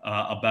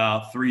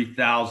about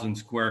 3,000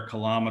 square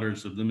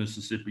kilometers of the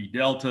Mississippi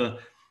Delta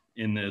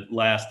in the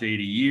last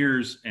 80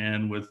 years.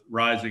 And with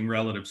rising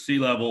relative sea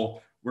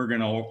level, we're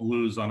going to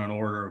lose on an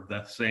order of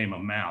that same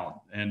amount.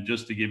 And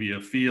just to give you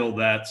a feel,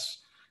 that's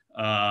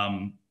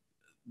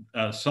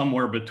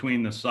somewhere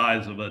between the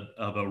size of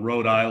a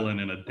Rhode Island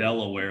and a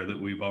Delaware that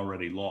we've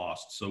already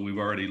lost. So we've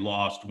already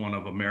lost one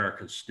of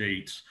America's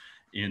states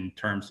in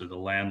terms of the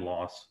land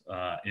loss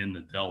in the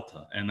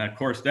Delta. And of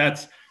course,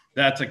 that's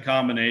a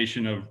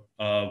combination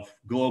of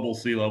global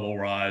sea level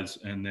rise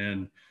and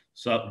then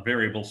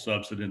variable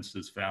subsidence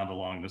that's found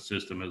along the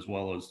system, as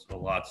well as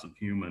lots of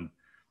human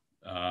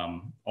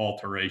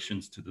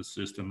alterations to the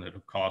system that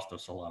have cost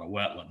us a lot of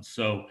wetlands.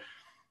 So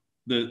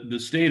the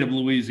state of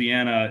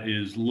Louisiana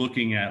is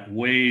looking at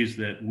ways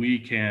that we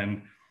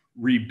can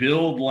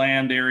rebuild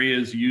land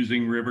areas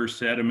using river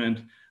sediment.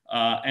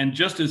 And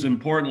just as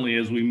importantly,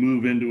 as we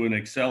move into an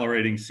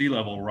accelerating sea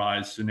level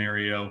rise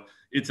scenario,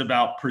 it's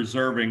about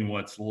preserving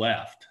what's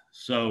left.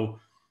 So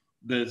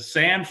the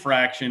sand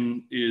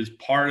fraction is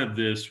part of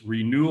this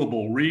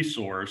renewable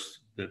resource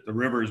the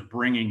river is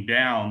bringing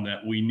down,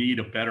 that we need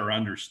a better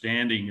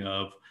understanding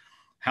of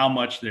how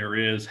much there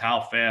is, how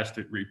fast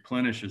it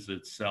replenishes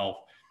itself,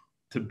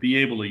 to be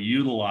able to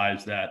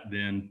utilize that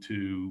then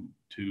to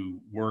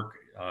work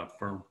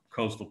for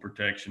coastal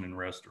protection and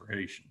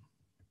restoration.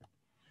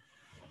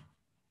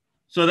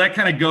 So that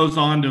kind of goes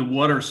on to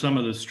what are some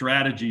of the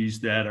strategies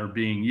that are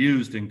being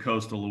used in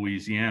coastal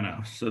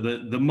Louisiana. So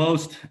the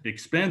most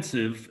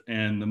expensive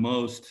and the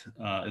most,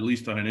 at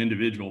least on an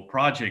individual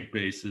project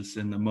basis,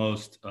 and the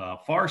most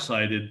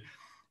farsighted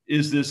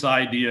is this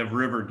idea of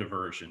river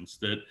diversions,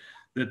 that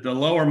the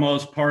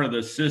lowermost part of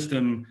the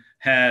system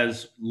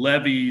has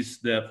levees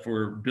that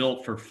were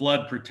built for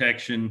flood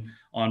protection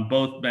on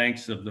both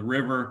banks of the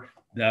river,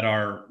 that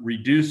are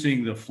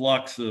reducing the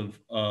flux of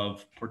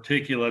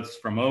particulates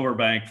from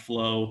overbank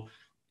flow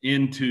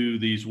into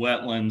these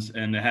wetlands,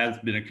 and it has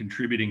been a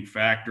contributing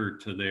factor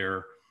to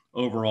their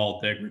overall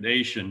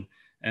degradation.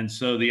 And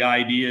so the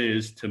idea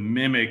is to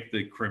mimic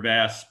the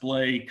crevasse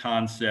splay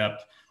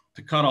concept,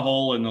 to cut a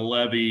hole in the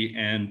levee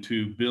and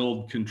to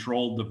build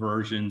controlled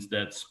diversions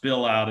that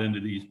spill out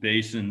into these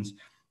basins,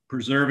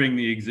 preserving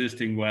the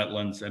existing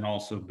wetlands and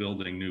also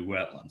building new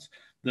wetlands.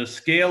 The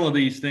scale of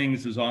these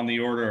things is on the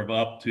order of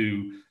up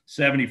to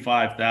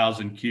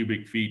 75,000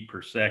 cubic feet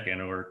per second,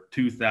 or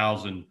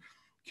 2,000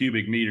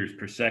 cubic meters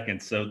per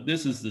second. So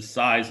this is the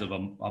size of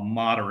a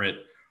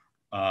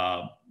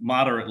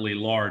moderately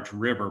large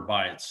river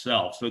by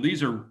itself. So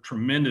these are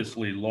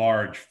tremendously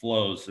large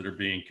flows that are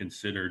being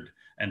considered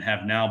and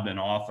have now been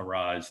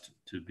authorized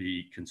to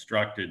be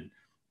constructed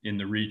in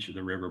the reach of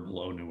the river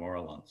below New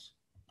Orleans.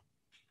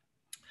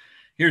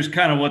 Here's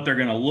kind of what they're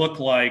going to look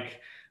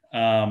like.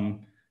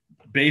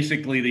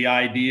 Basically, the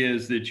idea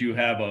is that you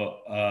have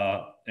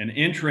an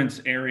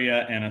entrance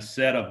area and a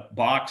set of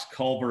box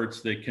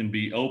culverts that can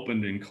be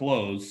opened and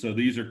closed. So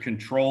these are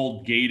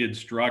controlled gated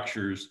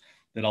structures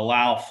that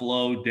allow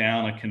flow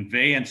down a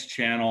conveyance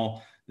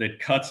channel that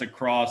cuts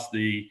across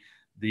the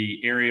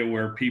area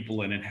where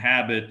people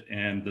inhabit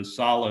and the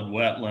solid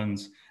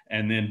wetlands,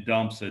 and then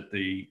dumps at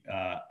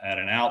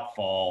an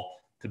outfall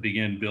to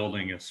begin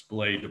building a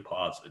splay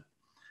deposit.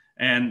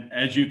 And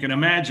as you can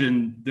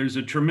imagine, there's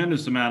a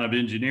tremendous amount of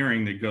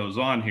engineering that goes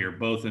on here,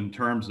 both in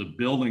terms of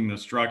building the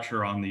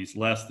structure on these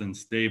less than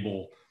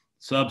stable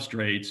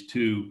substrates,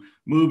 to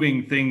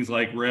moving things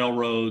like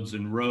railroads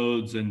and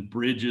roads and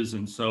bridges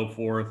and so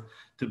forth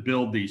to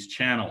build these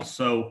channels.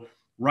 So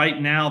right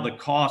now, the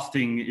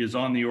costing is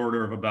on the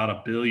order of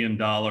about $1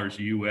 billion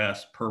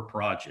US per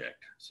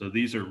project. So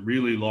these are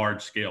really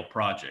large scale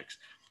projects.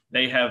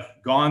 They have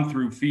gone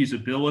through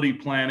feasibility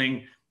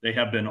planning. They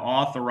have been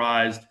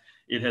authorized.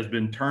 It has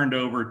been turned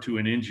over to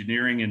an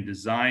engineering and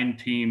design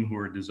team who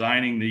are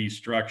designing these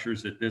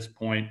structures at this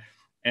point,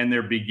 and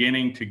they're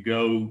beginning to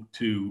go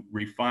to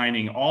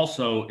refining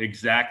also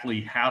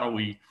exactly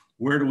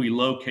where do we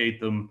locate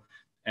them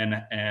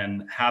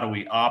and how do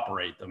we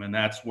operate them, and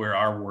that's where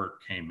our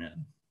work came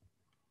in.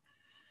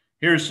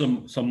 Here's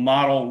some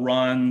model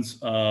runs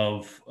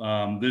of,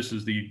 this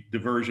is the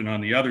diversion on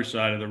the other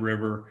side of the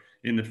river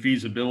in the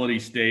feasibility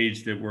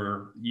stage that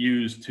were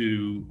used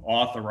to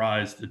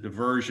authorize the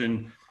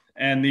diversion.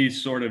 And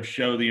these sort of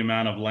show the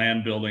amount of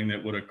land building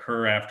that would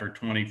occur after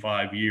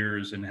 25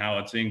 years and how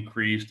it's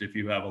increased if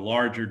you have a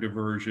larger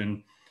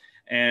diversion,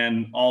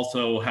 and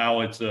also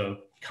how it's a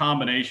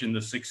combination.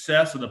 The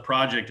success of the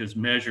project is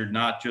measured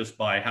not just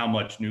by how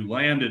much new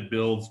land it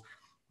builds,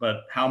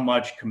 but how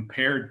much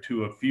compared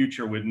to a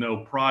future with no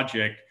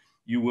project,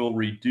 you will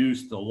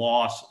reduce the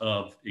loss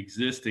of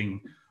existing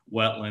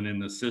wetland in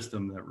the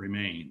system that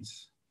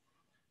remains.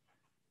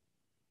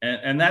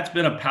 And that's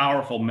been a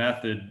powerful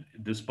method,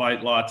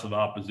 despite lots of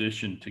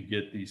opposition, to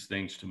get these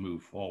things to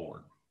move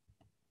forward.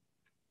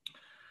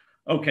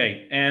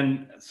 Okay,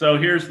 and so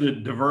here's the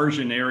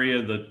diversion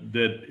area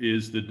that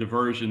is the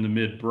diversion, the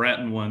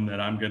Mid-Breton one that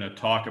I'm going to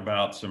talk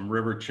about, some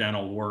river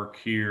channel work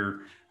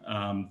here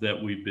that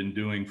we've been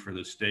doing for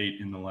the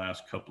state in the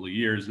last couple of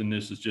years. And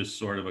this is just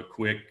sort of a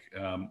quick,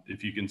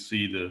 if you can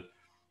see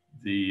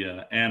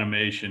the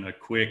animation, a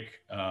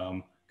quick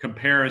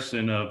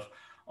comparison of,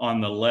 on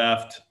the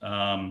left,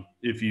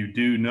 if you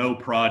do no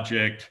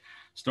project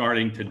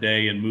starting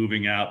today and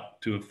moving out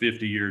to a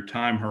 50-year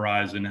time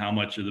horizon, how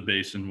much of the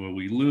basin will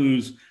we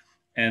lose?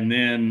 And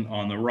then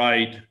on the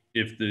right,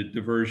 if the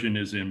diversion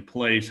is in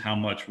place, how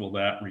much will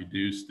that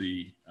reduce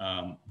the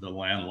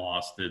land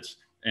loss that's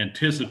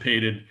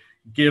anticipated,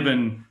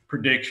 given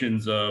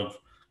predictions of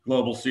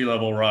global sea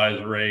level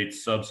rise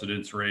rates,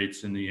 subsidence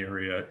rates in the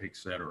area, et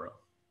cetera.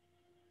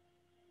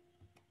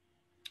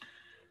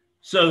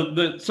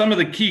 So some of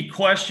the key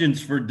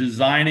questions for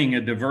designing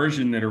a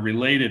diversion that are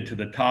related to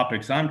the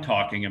topics I'm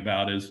talking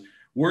about is,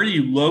 where do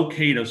you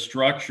locate a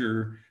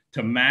structure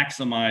to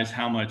maximize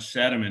how much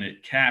sediment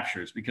it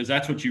captures? Because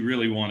that's what you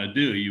really want to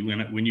do.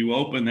 When you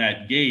open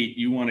that gate,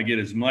 you want to get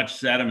as much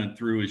sediment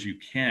through as you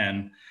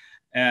can.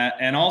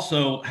 And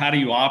also, how do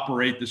you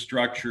operate the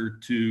structure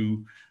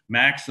to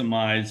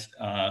maximize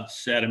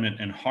sediment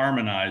and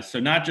harmonize? So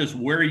not just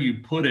where you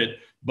put it,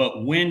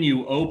 But when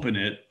you open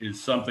it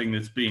is something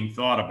that's being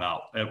thought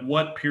about. At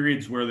what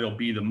periods where there'll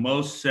be the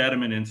most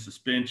sediment in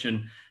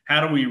suspension?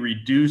 How do we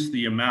reduce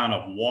the amount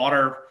of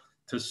water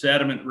to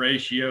sediment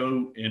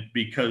ratio? And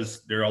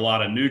because there are a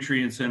lot of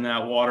nutrients in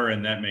that water,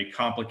 and that may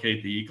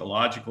complicate the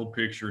ecological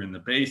picture in the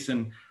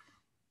basin.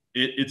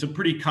 It's a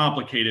pretty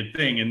complicated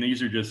thing. And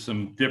these are just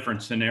some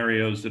different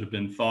scenarios that have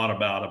been thought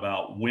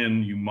about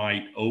when you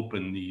might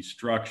open these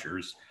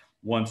structures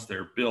once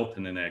they're built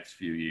in the next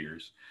few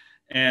years.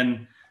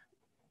 And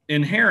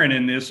inherent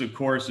in this, of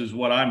course, is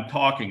what I'm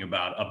talking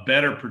about, a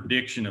better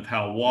prediction of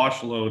how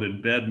wash load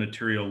and bed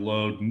material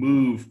load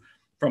move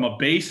from a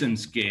basin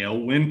scale.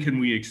 When can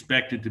we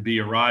expect it to be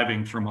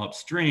arriving from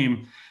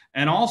upstream?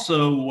 And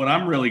also what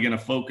I'm really going to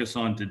focus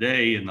on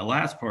today in the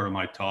last part of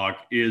my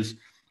talk is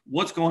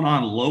what's going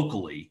on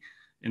locally.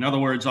 In other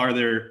words,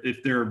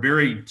 if there are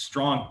very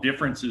strong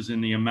differences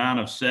in the amount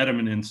of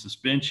sediment in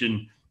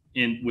suspension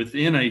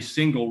within a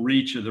single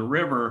reach of the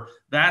river,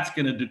 that's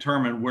going to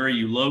determine where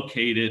you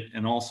locate it,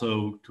 and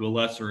also to a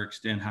lesser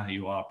extent how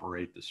you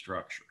operate the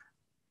structure.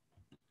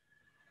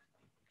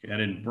 Okay, I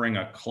didn't bring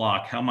a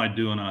clock. How am I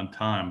doing on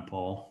time,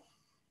 Paul?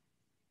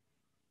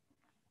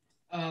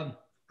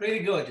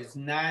 Pretty good. It's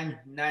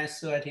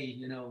 9:30.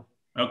 You know.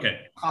 Okay.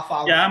 Half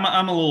hour. Yeah,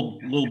 I'm a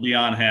little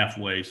beyond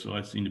halfway, so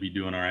I seem to be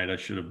doing all right. I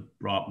should have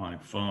brought my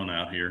phone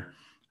out here.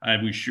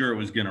 I was sure it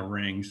was going to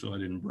ring, so I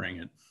didn't bring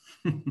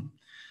it.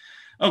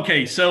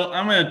 Okay, so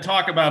I'm going to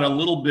talk about a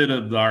little bit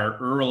of our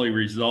early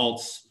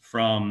results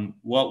from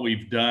what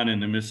we've done in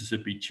the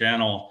Mississippi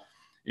Channel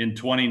in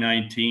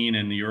 2019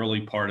 and the early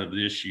part of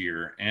this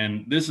year.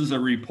 And this is a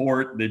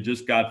report that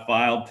just got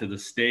filed to the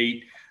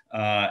state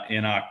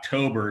in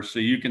October. So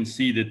you can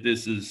see that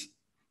this is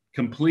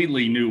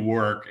completely new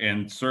work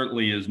and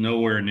certainly is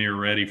nowhere near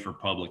ready for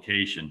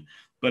publication.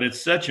 But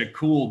it's such a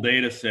cool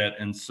data set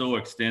and so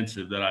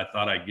extensive that I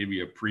thought I'd give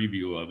you a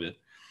preview of it.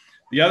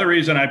 The other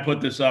reason I put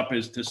this up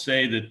is to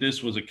say that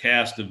this was a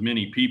cast of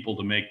many people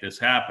to make this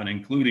happen,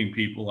 including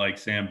people like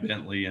Sam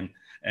Bentley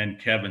and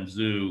Kevin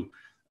Zhu.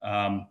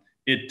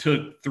 It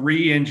took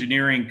 3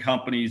 engineering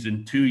companies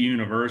and 2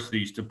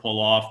 universities to pull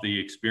off the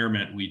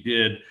experiment we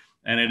did.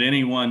 And at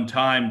any one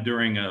time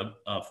during a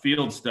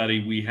field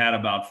study, we had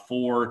about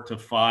 4 to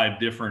 5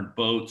 different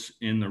boats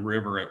in the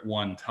river at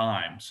one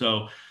time.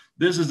 So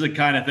this is the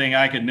kind of thing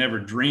I could never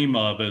dream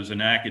of as an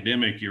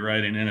academic. You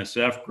write an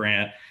NSF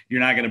grant,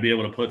 you're not going to be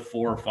able to put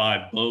 4 or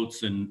 5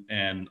 boats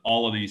and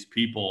all of these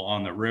people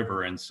on the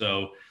river. And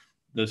so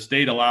the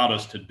state allowed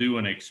us to do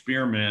an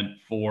experiment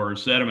for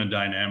sediment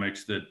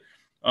dynamics that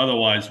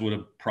otherwise would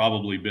have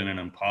probably been an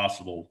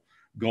impossible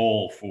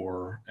goal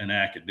for an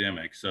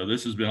academic. So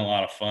this has been a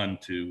lot of fun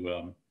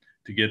to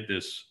get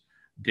this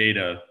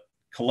data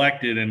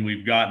collected, and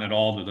we've gotten it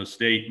all to the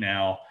state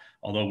now.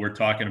 Although we're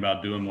talking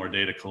about doing more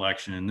data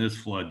collection in this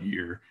flood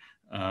year,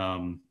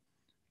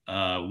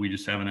 we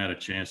just haven't had a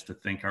chance to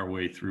think our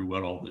way through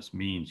what all this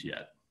means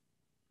yet.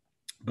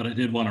 But I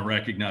did want to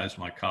recognize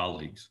my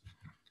colleagues.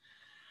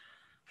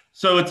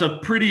 So it's a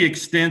pretty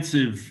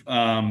extensive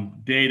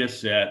data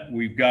set.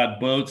 We've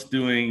got boats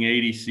doing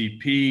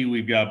ADCP.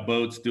 We've got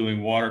boats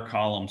doing water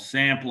column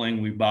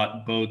sampling. We've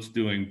got boats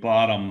doing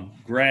bottom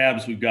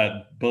grabs. We've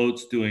got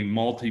boats doing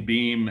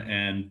multi-beam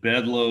and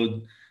bed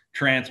load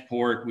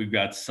transport. We've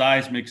got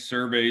seismic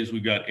surveys.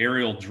 We've got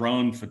aerial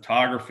drone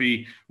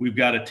photography. We've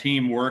got a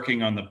team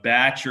working on the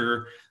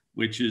Batcher,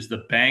 which is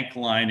the bank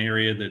line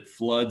area that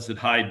floods at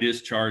high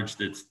discharge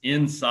that's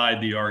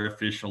inside the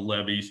artificial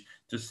levees,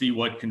 to see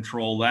what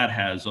control that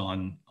has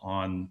on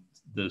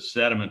the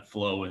sediment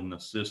flow in the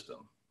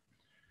system.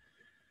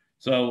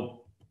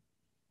 So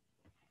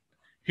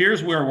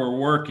here's where we're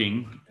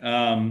working.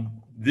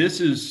 This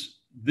is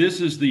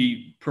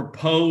the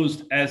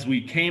proposed, as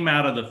we came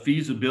out of the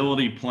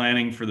feasibility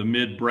planning for the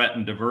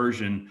Mid-Breton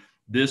diversion,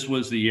 this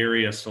was the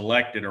area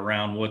selected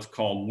around what's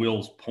called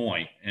Wills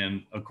Point.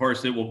 And of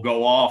course, it will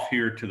go off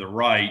here to the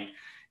right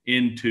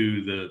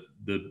into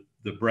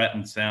the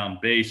Breton Sound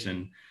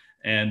Basin.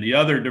 And the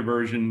other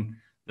diversion,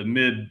 the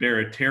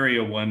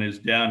Mid-Barataria one, is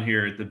down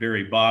here at the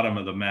very bottom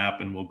of the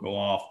map and will go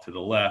off to the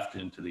left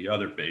into the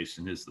other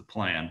basin is the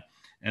plan.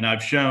 And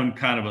I've shown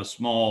kind of a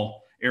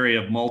small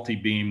area of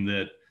multi-beam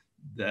that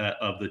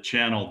of the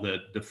channel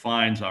that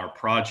defines our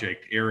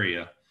project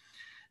area.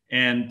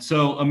 And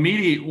so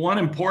one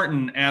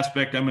important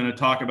aspect I'm going to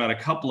talk about a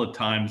couple of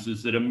times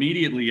is that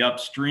immediately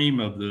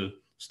upstream of the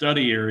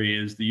study area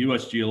is the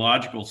U.S.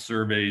 Geological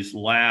Survey's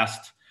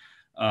last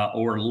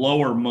or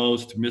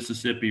lowermost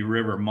Mississippi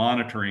River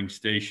monitoring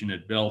station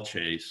at Belle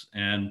Chase.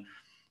 And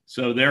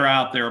so they're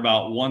out there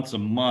about once a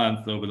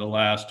month over the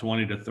last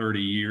 20 to 30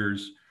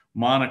 years,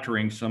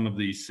 monitoring some of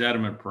these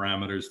sediment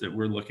parameters that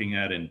we're looking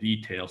at in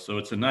detail. So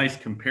it's a nice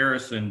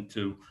comparison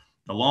to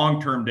the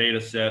long-term data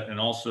set and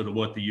also to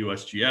what the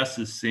USGS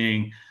is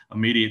seeing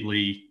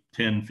immediately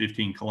 10,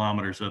 15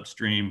 kilometers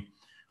upstream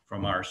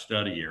from our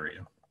study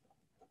area.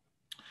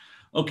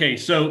 Okay,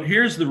 so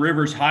here's the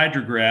river's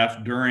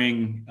hydrograph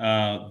during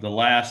the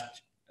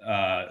last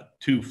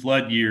 2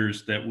 flood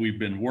years that we've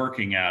been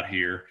working out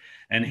here.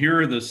 And here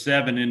are the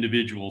 7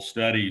 individual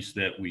studies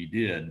that we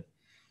did.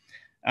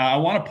 I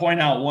want to point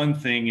out one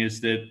thing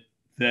is that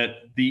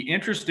the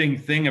interesting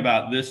thing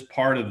about this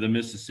part of the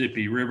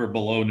Mississippi River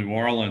below New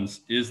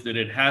Orleans is that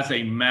it has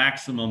a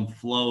maximum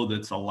flow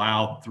that's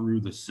allowed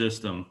through the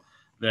system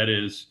that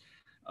is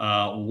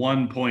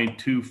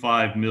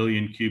 1.25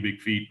 million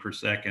cubic feet per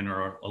second,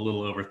 or a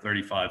little over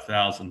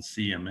 35,000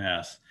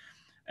 CMS.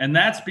 And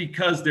that's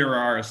because there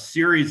are a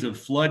series of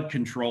flood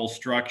control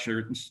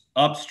structures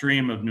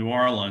upstream of New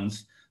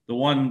Orleans. The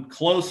one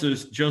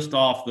closest just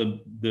off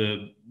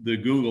the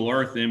Google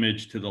Earth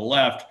image to the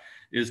left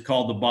is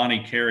called the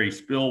Bonnie Carey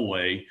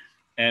Spillway.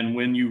 And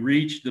when you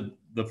reach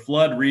the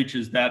flood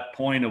reaches that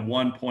point of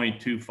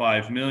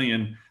 1.25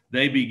 million,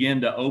 they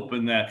begin to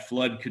open that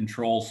flood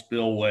control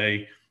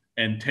spillway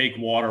and take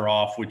water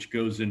off, which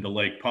goes into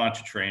Lake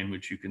Pontchartrain,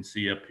 which you can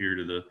see up here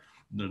to the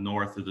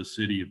north of the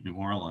city of New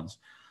Orleans.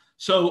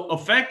 So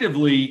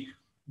effectively,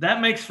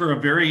 that makes for a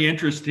very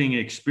interesting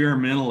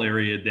experimental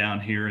area down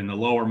here in the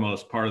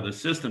lowermost part of the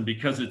system,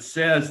 because it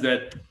says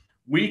that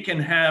we can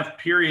have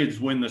periods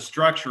when the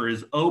structure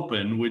is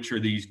open, which are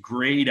these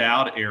grayed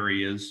out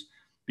areas,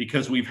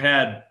 because we've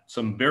had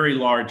some very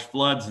large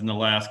floods in the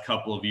last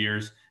couple of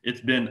years.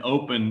 It's been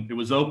open. It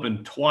was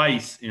open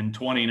twice in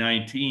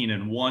 2019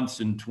 and once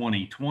in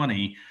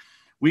 2020.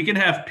 We can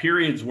have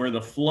periods where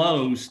the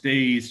flow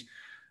stays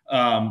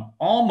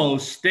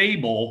almost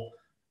stable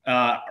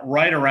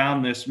right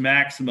around this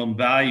maximum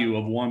value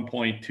of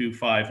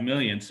 1.25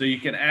 million. So you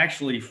can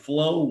actually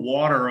flow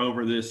water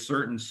over this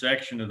certain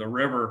section of the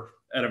river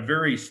at a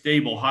very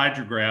stable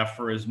hydrograph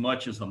for as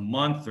much as a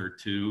month or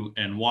 2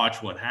 and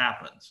watch what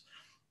happens.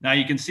 Now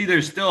you can see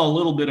there's still a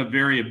little bit of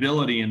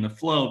variability in the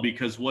flow,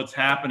 because what's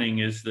happening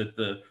is that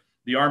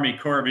the Army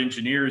Corps of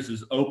Engineers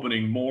is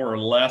opening more or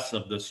less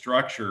of the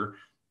structure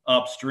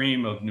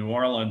upstream of New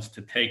Orleans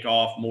to take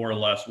off more or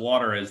less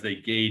water as they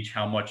gauge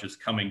how much is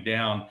coming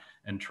down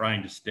and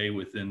trying to stay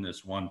within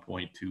this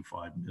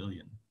 1.25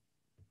 million.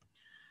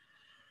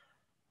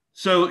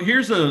 So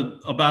here's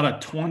about a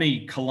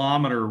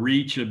 20-kilometer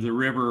reach of the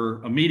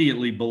river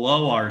immediately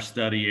below our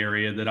study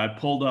area that I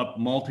pulled up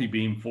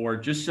multi-beam for,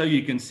 just so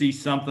you can see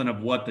something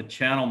of what the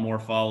channel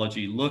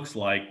morphology looks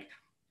like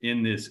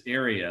in this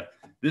area.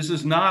 This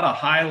is not a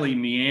highly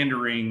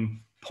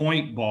meandering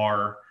point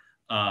bar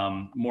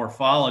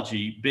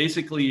morphology.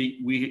 Basically,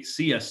 we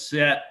see a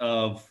set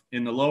of,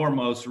 in the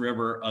lowermost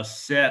river, a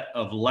set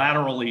of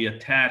laterally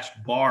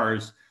attached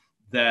bars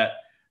that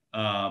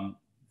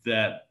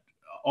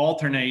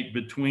alternate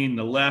between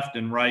the left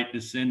and right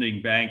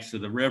descending banks of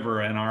the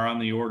river and are on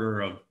the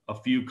order of a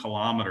few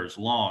kilometers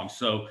long.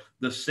 So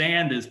the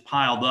sand is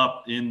piled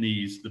up in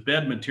these, the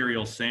bed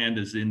material sand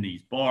is in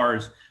these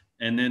bars,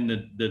 and then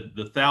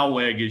the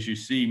thalweg, as you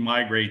see,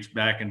 migrates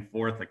back and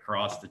forth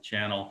across the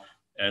channel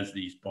as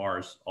these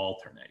bars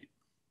alternate.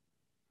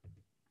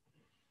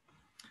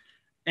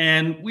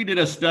 And we did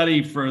a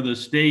study for the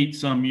state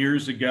some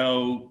years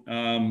ago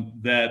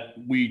that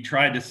we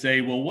tried to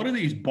say, well, what are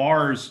these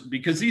bars?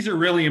 Because these are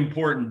really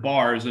important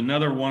bars.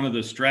 Another one of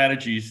the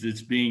strategies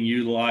that's being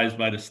utilized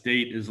by the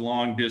state is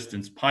long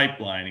distance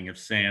pipelining of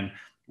sand,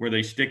 where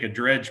they stick a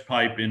dredge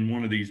pipe in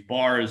one of these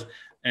bars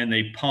and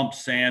they pump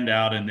sand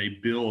out and they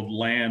build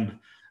land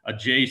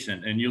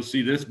adjacent. And you'll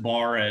see this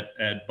bar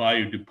at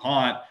Bayou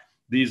DuPont.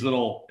 These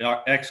little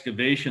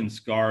excavation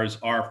scars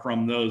are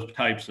from those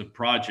types of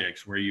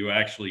projects where you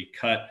actually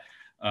cut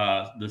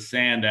the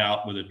sand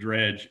out with a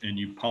dredge and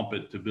you pump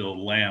it to build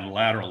land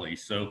laterally.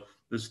 So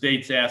the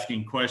state's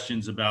asking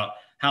questions about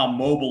how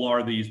mobile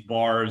are these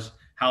bars?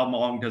 How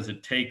long does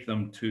it take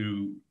them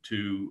to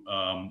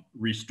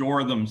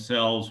restore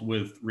themselves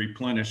with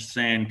replenished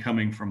sand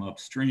coming from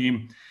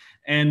upstream?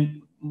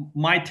 And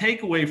my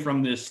takeaway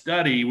from this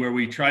study, where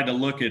we tried to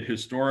look at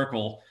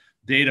historical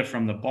data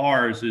from the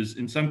bars, is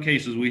in some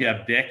cases we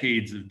have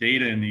decades of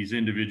data in these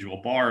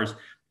individual bars,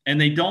 and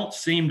they don't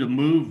seem to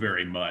move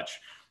very much.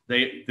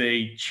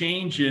 They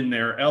change in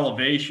their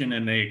elevation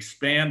and they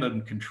expand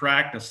and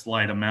contract a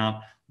slight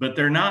amount, but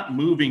they're not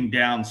moving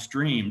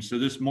downstream. So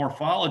this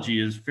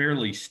morphology is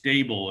fairly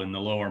stable in the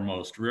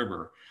lowermost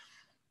river.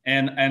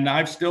 And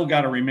I've still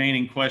got a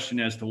remaining question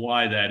as to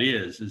why that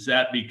is. Is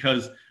that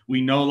because we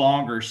no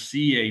longer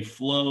see a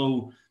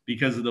flow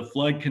because of the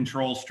flood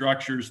control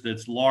structures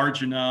that's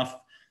large enough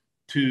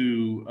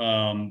to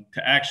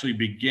actually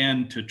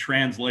begin to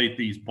translate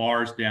these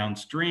bars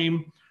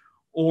downstream?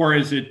 Or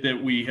is it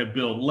that we have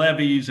built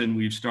levees and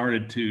we've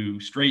started to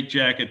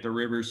straitjacket the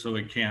river so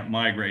it can't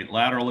migrate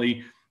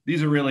laterally?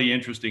 These are really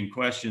interesting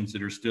questions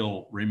that are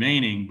still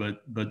remaining,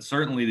 but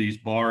certainly these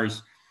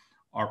bars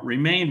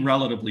remain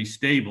relatively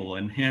stable.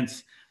 And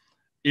hence,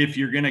 if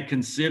you're going to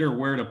consider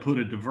where to put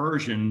a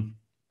diversion,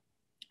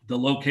 the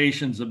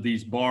locations of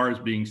these bars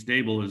being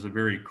stable is a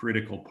very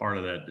critical part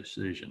of that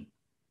decision.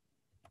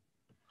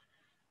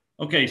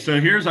 Okay,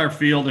 so here's our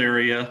field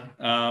area,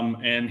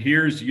 and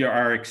here's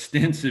our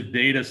extensive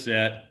data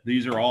set.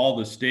 These are all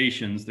the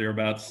stations. There are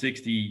about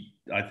 60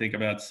 I think,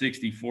 about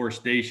 64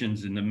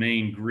 stations in the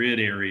main grid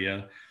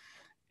area.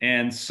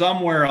 And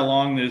somewhere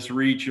along this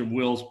reach of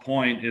Wills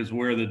Point is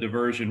where the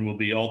diversion will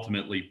be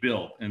ultimately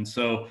built. And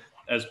so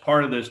as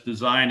part of this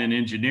design and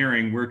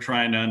engineering, we're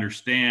trying to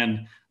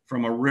understand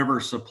from a river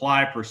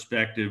supply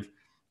perspective,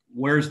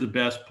 where's the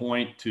best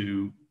point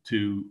to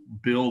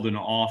build an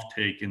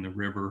offtake in the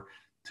river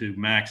to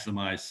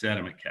maximize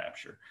sediment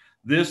capture.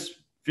 This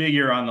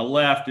figure on the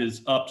left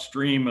is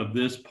upstream of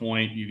this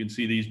point. You can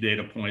see these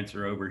data points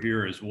are over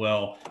here as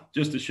well,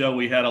 just to show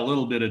we had a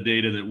little bit of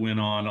data that went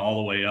on all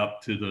the way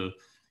up to the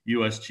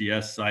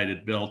USGS site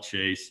at Bell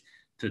Chase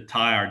to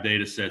tie our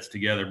data sets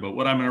together. But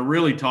what I'm going to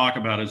really talk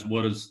about is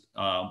what is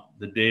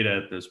the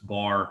data at this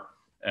bar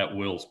at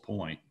Wills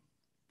Point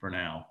for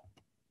now.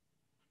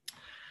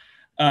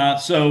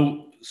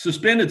 So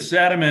suspended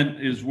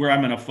sediment is where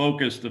I'm going to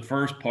focus the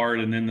first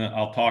part, and then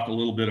I'll talk a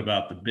little bit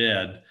about the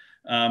bed.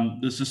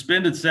 The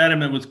suspended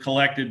sediment was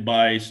collected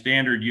by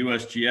standard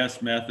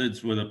USGS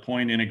methods with a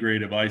point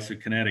integrative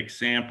isokinetic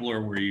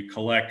sampler, where you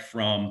collect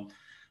from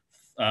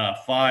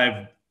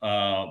 5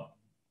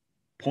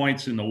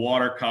 points in the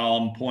water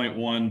column,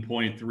 0.1,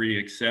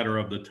 0.3, et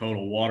cetera, of the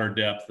total water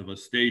depth of a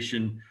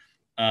station.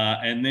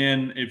 And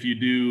then if you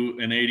do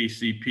an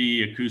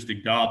ADCP,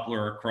 acoustic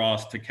Doppler,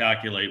 across to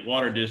calculate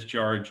water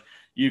discharge,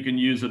 you can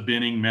use a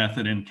binning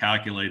method and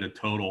calculate a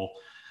total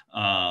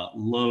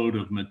load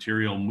of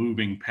material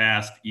moving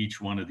past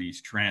each one of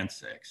these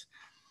transects.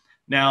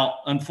 Now,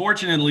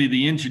 unfortunately,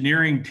 the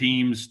engineering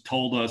teams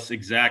told us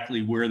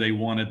exactly where they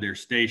wanted their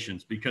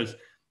stations, because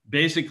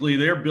basically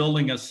they're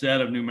building a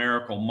set of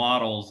numerical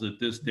models that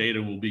this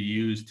data will be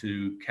used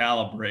to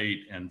calibrate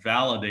and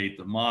validate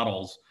the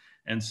models.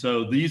 And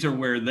so these are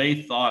where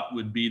they thought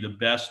would be the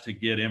best to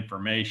get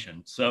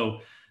information. So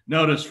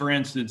notice, for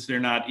instance, they're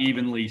not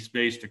evenly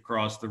spaced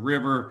across the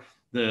river.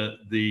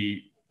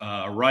 The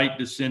right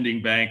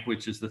descending bank,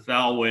 which is the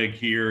Thalweg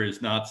here,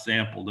 is not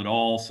sampled at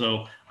all.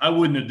 So I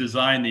wouldn't have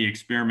designed the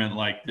experiment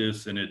like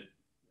this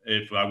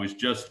if I was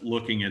just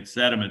looking at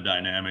sediment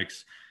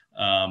dynamics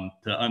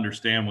to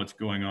understand what's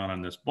going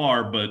on this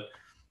bar. But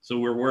so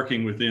we're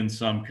working within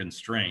some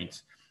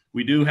constraints.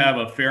 We do have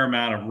a fair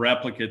amount of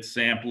replicate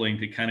sampling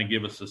to kind of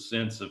give us a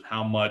sense of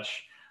how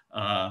much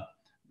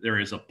there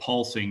is a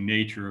pulsing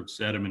nature of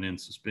sediment in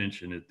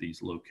suspension at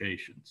these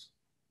locations.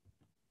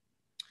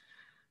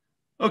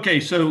 Okay,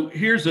 so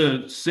here's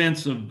a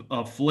sense of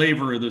a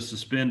flavor of the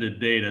suspended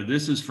data.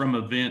 This is from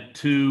event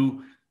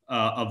 2,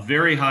 a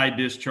very high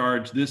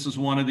discharge. This is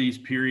one of these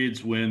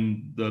periods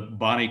when the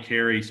Bonnie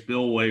Carey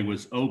spillway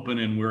was open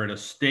and we're at a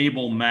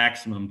stable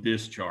maximum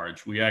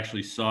discharge. We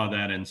actually saw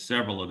that in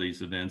several of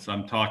these events.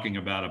 I'm talking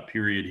about a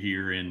period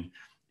here in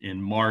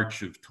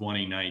March of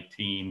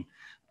 2019.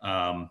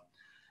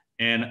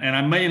 And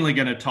I'm mainly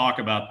going to talk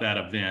about that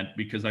event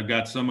because I've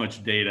got so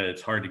much data,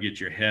 it's hard to get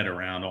your head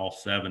around all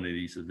 7 of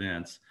these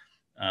events.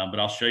 But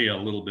I'll show you a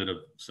little bit of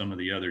some of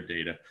the other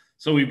data.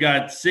 So we've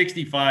got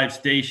 65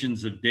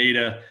 stations of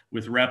data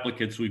with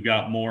replicates. We've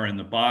got more in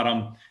the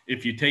bottom.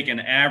 If you take an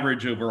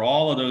average over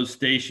all of those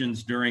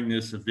stations during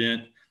this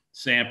event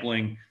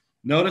sampling,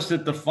 notice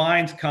that the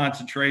fines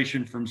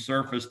concentration from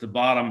surface to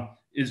bottom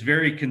is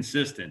very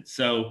consistent.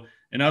 So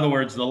in other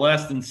words, the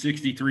less than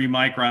 63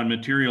 micron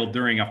material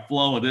during a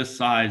flow of this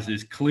size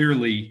is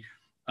clearly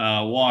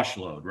wash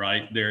load,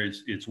 right?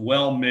 It's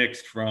well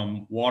mixed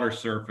from water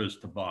surface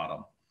to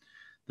bottom.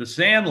 The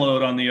sand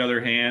load, on the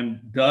other hand,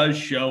 does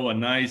show a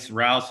nice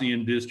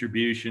Rousean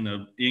distribution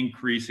of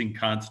increasing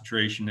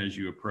concentration as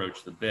you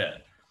approach the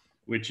bed,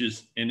 which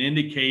is an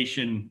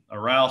indication, a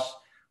Rouse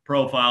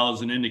profile is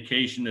an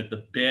indication that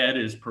the bed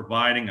is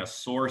providing a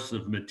source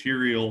of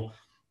material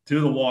to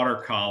the water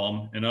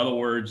column. In other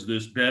words,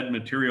 this bed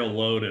material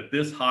load at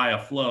this high a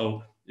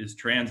flow is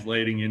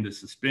translating into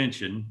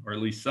suspension, or at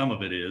least some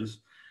of it is.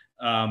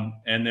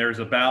 And there's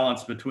a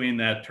balance between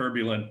that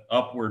turbulent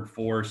upward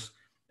force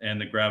and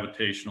the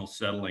gravitational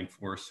settling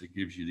force that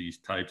gives you these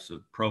types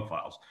of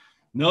profiles.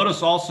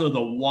 Notice also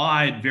the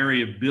wide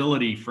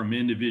variability from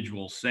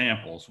individual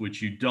samples,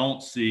 which you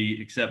don't see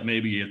except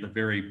maybe at the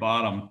very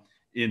bottom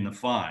in the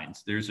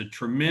fines. There's a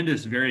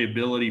tremendous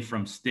variability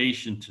from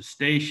station to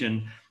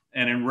station.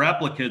 And in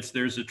replicates,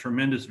 there's a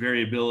tremendous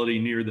variability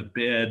near the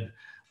bed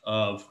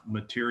of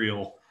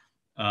material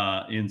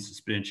in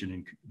suspension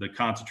and the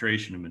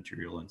concentration of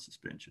material in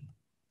suspension.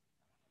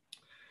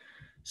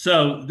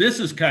 So this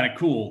is kind of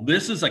cool.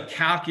 This is a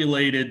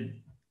calculated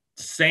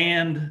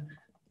sand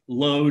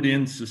load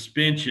in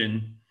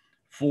suspension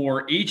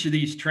for each of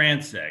these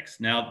transects.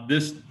 Now,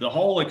 the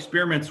whole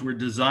experiments were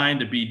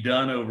designed to be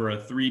done over a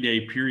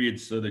 3-day period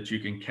so that you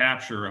can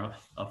capture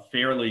a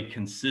fairly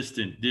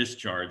consistent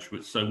discharge.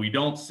 So we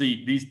don't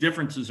see, these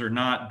differences are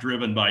not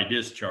driven by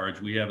discharge.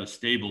 We have a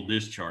stable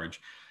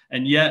discharge.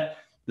 And yet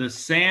the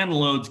sand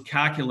loads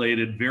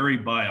calculated vary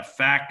by a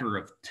factor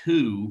of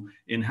 2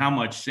 in how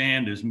much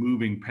sand is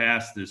moving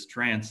past this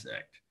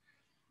transect.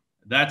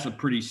 That's a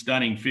pretty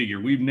stunning figure.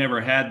 We've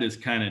never had this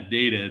kind of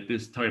data at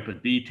this type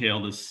of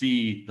detail to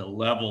see the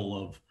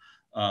level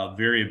of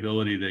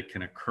variability that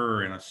can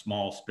occur in a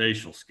small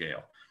spatial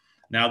scale.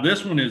 Now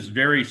this one is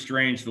very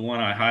strange, the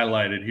one I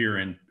highlighted here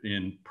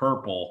in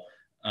purple.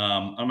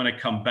 I'm going to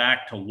come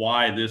back to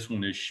why this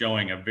one is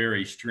showing a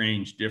very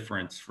strange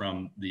difference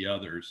from the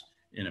others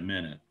in a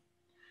minute.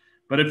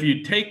 But if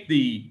you take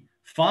the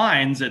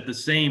fines at the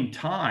same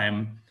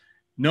time,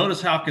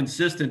 notice how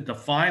consistent the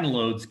fine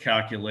loads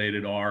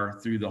calculated are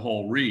through the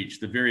whole reach.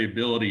 The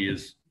variability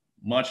is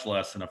much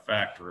less than a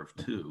factor of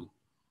 2.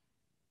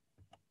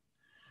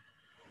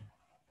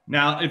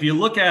 Now, if you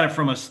look at it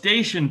from a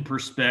station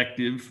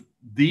perspective,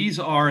 these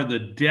are the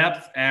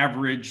depth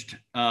averaged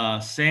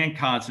sand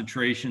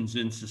concentrations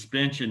in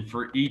suspension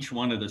for each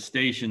one of the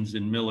stations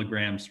in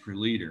milligrams per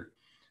liter.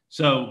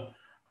 So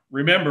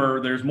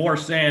remember, there's more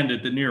sand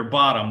at the near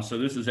bottom, so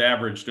this is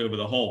averaged over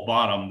the whole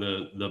bottom.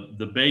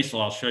 The base,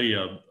 I'll show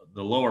you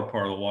the lower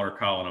part of the water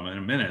column in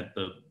a minute.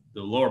 The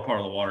lower part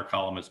of the water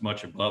column is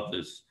much above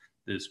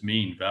this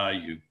mean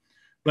value.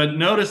 But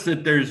notice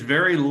that there's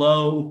very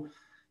low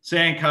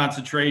sand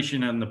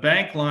concentration on the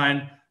bank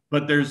line,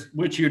 but there's,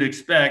 which you'd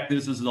expect,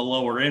 this is the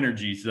lower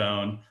energy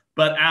zone.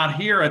 But out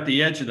here at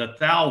the edge of the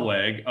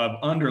thalweg,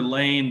 I've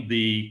underlain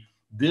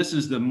this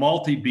is the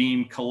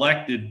multi-beam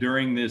collected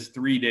during this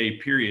 3-day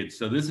period.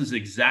 So this is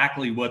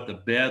exactly what the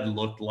bed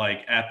looked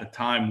like at the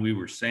time we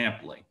were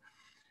sampling.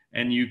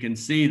 And you can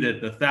see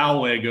that the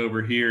thalweg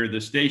over here,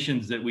 the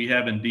stations that we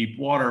have in deep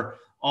water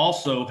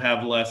also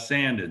have less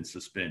sand in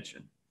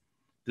suspension,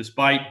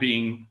 despite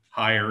being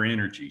higher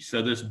energy.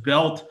 So this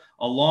belt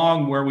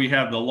along where we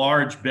have the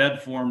large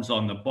bed forms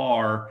on the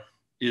bar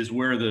is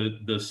where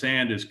the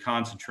sand is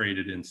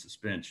concentrated in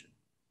suspension.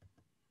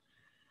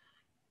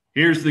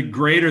 Here's the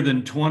greater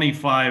than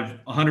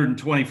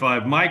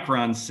 125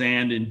 micron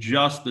sand in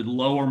just the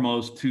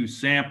lowermost 2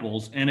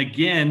 samples. And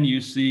again, you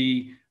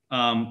see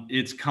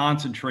it's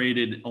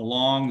concentrated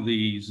along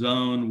the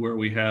zone where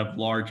we have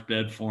large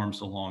bed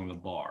forms along the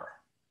bar.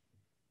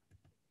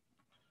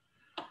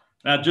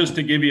 Now, just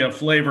to give you a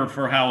flavor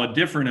for how a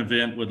different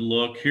event would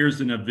look,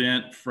 here's an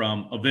event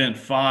from event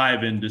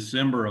 5 in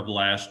December of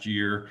last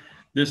year.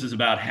 This is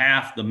about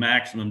half the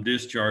maximum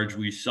discharge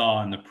we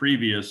saw in the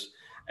previous,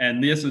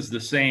 and this is the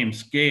same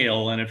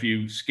scale. And if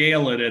you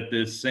scale it at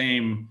this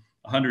same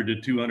 100 to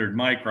 200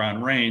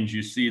 micron range,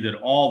 you see that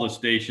all the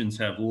stations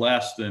have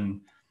less than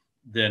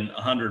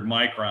 100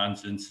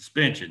 microns in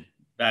suspension.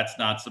 That's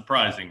not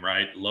surprising,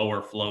 right?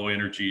 Lower flow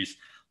energies,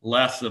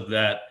 less of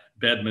that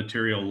bed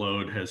material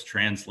load has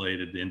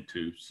translated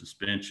into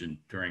suspension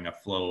during a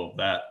flow of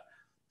that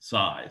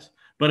size.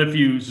 But if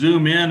you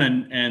zoom in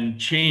and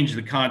change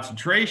the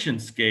concentration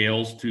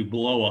scales to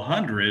below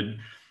 100,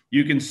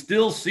 you can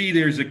still see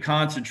there's a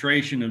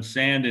concentration of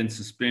sand in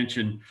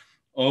suspension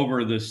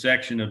over the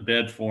section of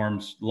bed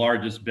forms,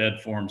 largest bed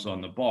forms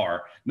on the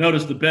bar.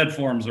 Notice the bed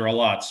forms are a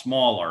lot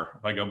smaller.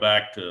 If I go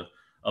back to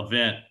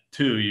event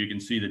 2, you can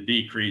see the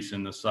decrease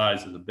in the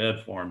size of the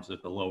bed forms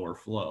at the lower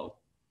flow.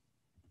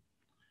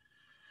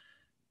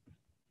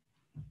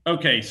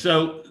 Okay,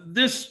 so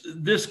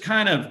this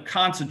kind of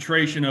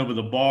concentration over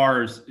the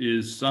bars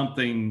is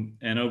something,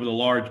 and over the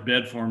large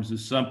bed forms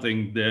is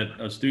something that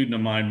a student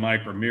of mine,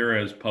 Mike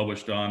Ramirez,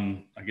 published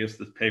on, I guess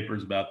this paper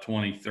is about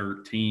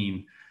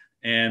 2013.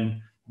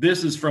 And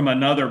this is from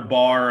another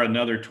bar,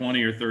 another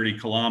 20 or 30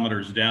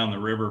 kilometers down the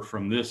river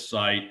from this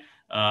site.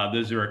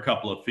 These are a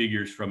couple of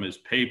figures from his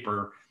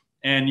paper.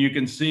 And you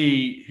can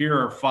see here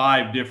are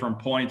 5 different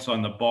points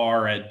on the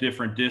bar at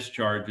different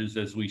discharges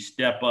as we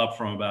step up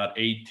from about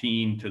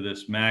 18 to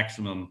this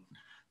maximum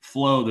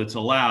flow that's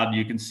allowed.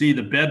 You can see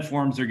the bed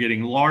forms are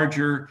getting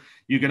larger.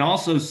 You can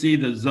also see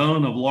the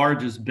zone of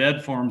largest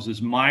bed forms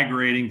is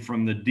migrating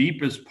from the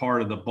deepest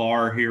part of the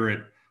bar here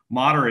at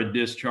moderate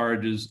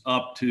discharges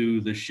up to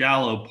the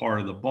shallow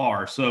part of the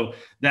bar. So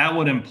that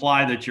would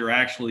imply that you're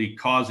actually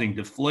causing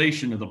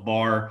deflation of the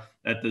bar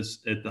at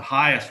the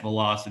highest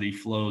velocity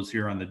flows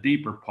here on the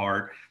deeper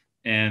part,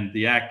 and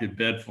the active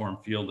bed form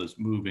field is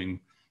moving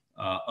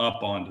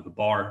up onto the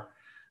bar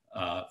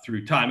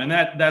through time. And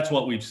that's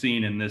what we've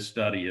seen in this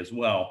study as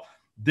well.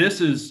 This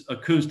is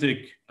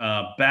acoustic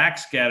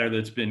backscatter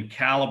that's been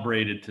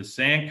calibrated to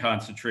sand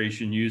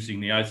concentration using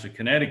the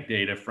isokinetic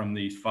data from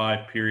these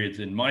 5 periods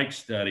in Mike's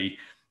study.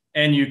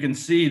 And you can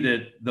see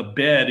that the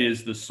bed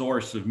is the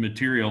source of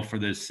material for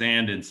this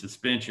sand in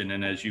suspension.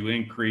 And as you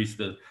increase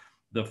the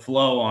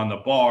flow on the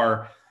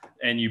bar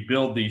and you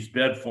build these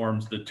bed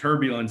forms, the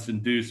turbulence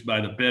induced by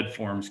the bed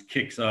forms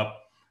kicks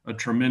up a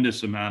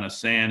tremendous amount of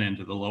sand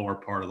into the lower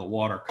part of the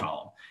water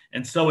column.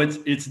 And so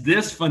it's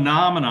this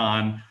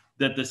phenomenon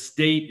that the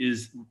state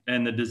is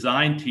and the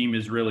design team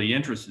is really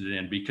interested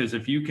in, because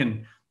if you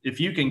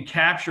can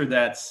capture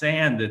that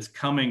sand that's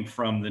coming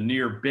from the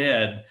near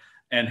bed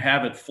and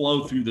have it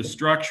flow through the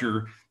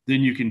structure,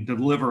 then you can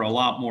deliver a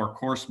lot more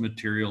coarse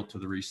material to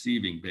the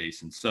receiving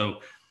basin. So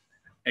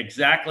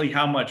exactly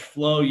how much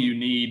flow you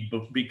need,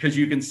 because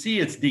you can see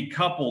it's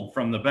decoupled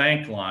from the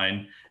bank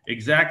line,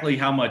 exactly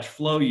how much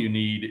flow you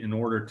need in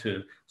order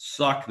to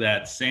suck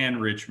that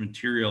sand-rich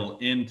material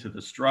into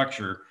the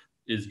structure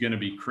is going to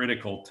be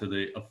critical to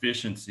the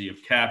efficiency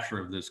of capture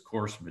of this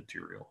coarse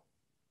material.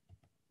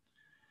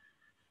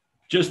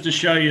 just to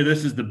show you,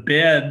 this is the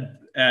bed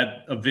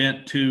at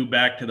event 2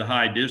 back to the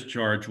high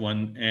discharge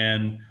one.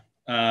 And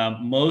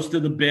most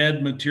of the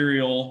bed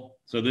material,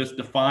 so this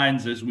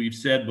defines, as we've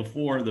said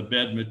before, the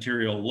bed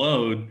material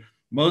load.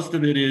 Most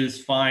of it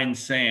is fine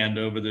sand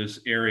over this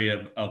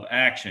area of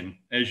action.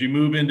 As you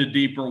move into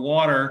deeper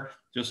water,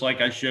 just like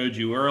I showed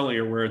you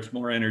earlier, where it's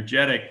more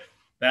energetic,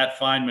 that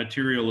fine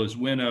material is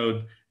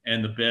winnowed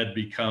and the bed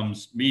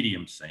becomes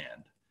medium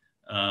sand.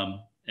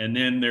 And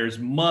then there's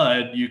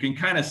mud. You can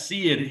kind of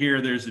see it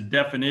here. There's a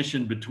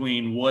definition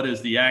between what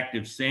is the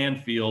active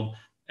sand field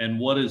and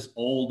what is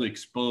old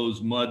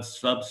exposed mud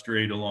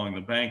substrate along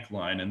the bank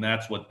line. And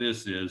that's what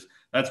this is.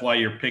 That's why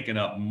you're picking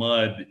up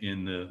mud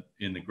in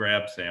the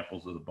grab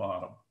samples at the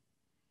bottom.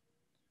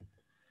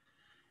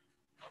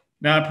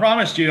 Now, I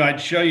promised you I'd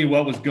show you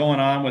what was going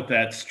on with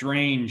that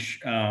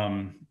strange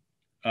sand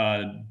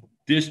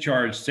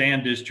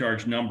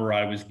discharge number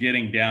I was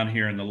getting down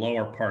here in the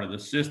lower part of the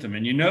system.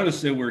 And you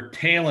notice that we're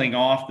tailing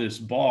off this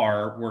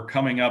bar. We're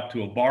coming up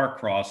to a bar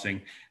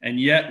crossing, and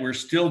yet we're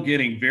still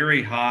getting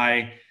very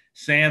high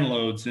sand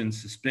loads in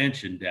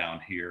suspension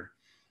down here.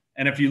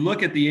 And if you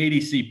look at the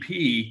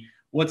ADCP,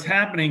 what's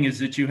happening is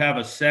that you have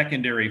a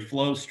secondary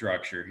flow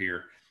structure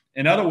here.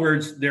 In other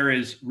words, there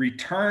is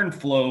return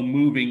flow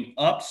moving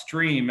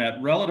upstream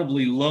at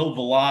relatively low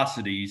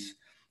velocities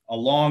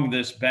along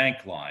this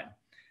bank line.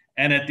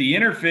 And at the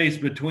interface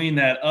between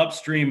that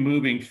upstream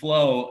moving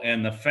flow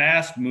and the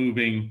fast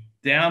moving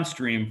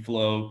downstream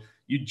flow,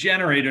 you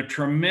generate a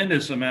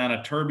tremendous amount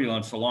of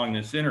turbulence along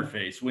this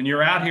interface. When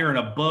you're out here in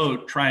a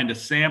boat trying to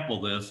sample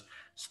this,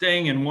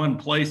 staying in one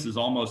place is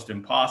almost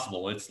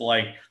impossible. It's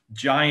like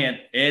giant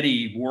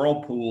eddy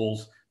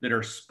whirlpools that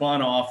are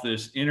spun off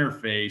this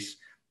interface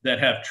that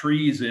have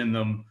trees in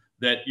them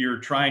that you're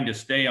trying to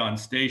stay on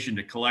station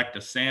to collect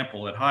a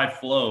sample at high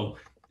flow.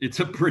 It's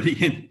a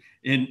pretty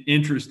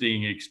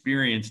interesting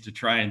experience to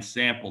try and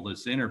sample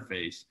this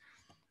interface.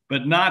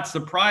 But not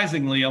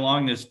surprisingly,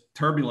 along this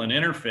turbulent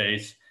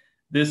interface,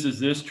 this is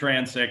this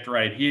transect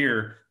right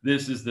here.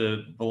 This is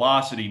the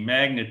velocity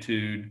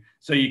magnitude.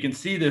 So you can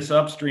see this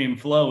upstream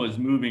flow is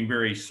moving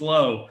very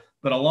slow,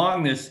 but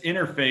along this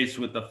interface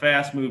with the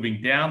fast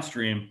moving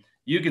downstream,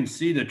 you can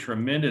see the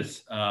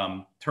tremendous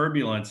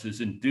turbulence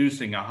is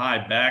inducing a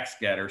high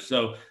backscatter.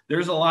 So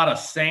there's a lot of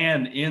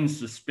sand in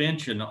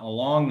suspension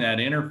along that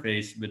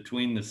interface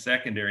between the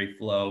secondary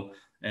flow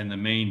and the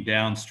main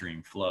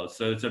downstream flow.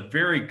 So it's a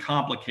very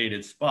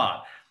complicated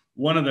spot.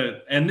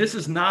 And this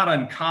is not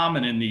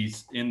uncommon in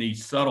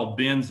these subtle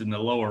bends in the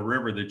lower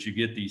river that you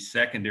get these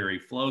secondary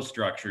flow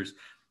structures.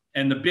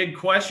 And the big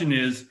question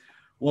is,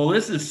 well,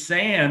 this is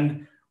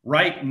sand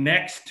right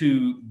next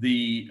to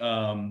the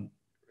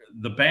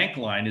bank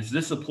line. Is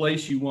this a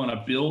place you want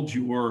to build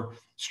your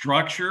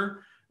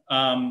structure?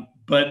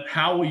 But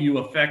how will you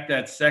affect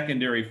that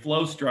secondary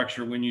flow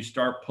structure when you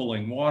start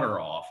pulling water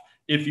off?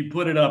 If you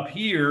put it up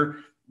here,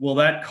 will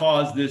that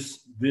cause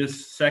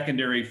this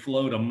secondary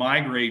flow to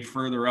migrate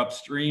further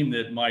upstream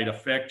that might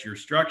affect your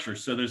structure?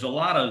 So there's a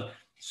lot of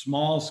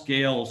small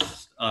scale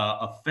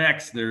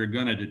effects that are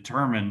going to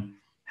determine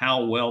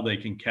how well they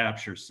can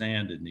capture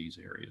sand in these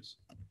areas.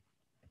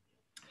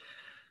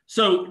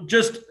 So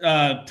just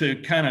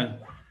to kind of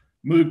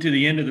move to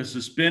the end of the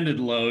suspended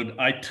load,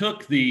 I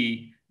took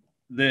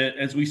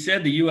as we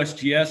said, the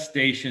USGS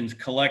stations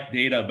collect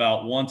data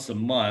about once a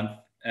month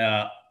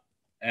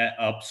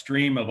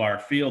upstream of our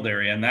field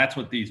area. And that's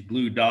what these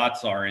blue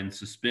dots are in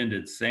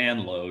suspended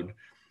sand load.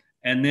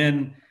 And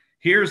then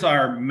here's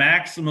our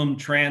maximum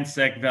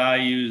transect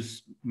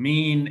values,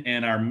 mean,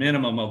 and our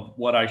minimum of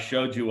what I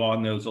showed you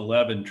on those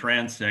 11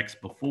 transects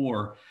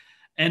before.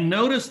 And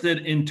notice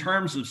that in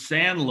terms of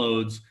sand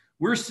loads,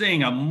 we're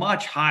seeing a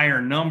much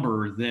higher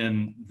number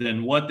than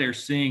what they're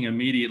seeing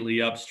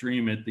immediately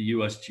upstream at the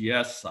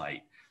USGS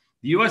site.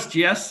 The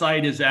USGS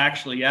site is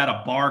actually at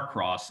a bar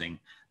crossing.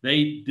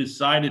 They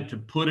decided to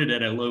put it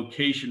at a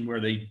location where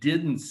they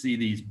didn't see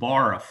these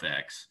bar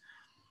effects.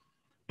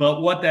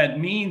 But what that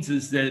means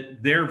is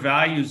that their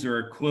values are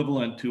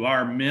equivalent to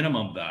our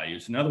minimum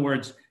values. In other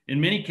words,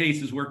 in many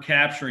cases, we're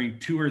capturing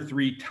 2 or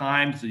 3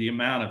 times the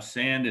amount of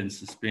sand in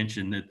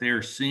suspension that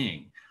they're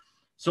seeing.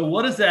 So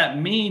what does that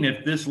mean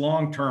if this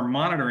long-term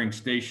monitoring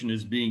station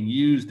is being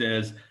used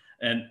as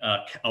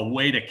a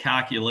way to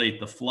calculate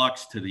the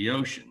flux to the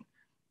ocean?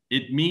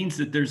 It means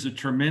that there's a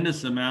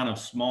tremendous amount of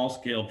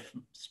small-scale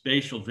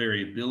spatial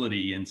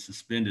variability in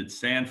suspended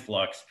sand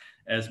flux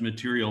as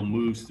material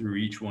moves through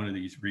each one of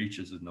these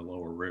reaches in the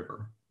lower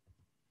river.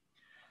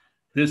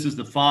 This is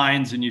the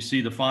fines, and you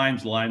see the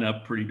fines line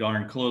up pretty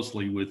darn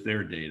closely with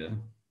their data.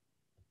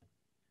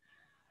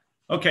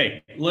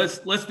 Okay, let's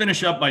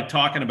finish up by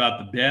talking about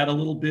the bed a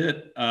little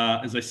bit.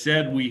 As I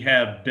said, we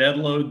have bed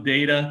load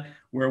data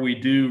where we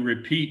do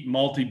repeat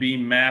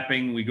multi-beam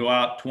mapping. We go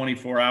out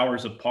 24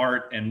 hours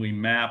apart and we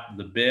map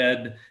the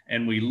bed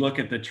and we look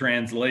at the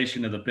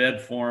translation of the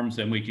bed forms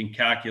and we can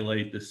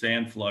calculate the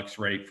sand flux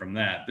rate from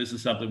that. This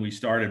is something we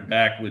started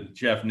back with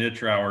Jeff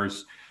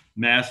Nitrauer's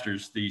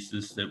master's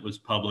thesis that was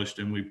published,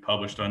 and we've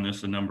published on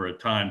this a number of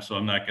times, so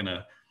I'm not going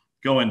to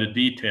go into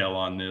detail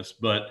on this.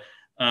 But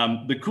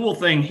the cool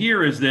thing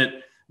here is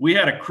that we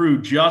had a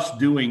crew just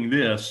doing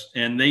this,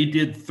 and they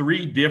did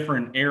 3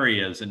 different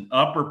areas: an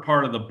upper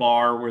part of the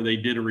bar where they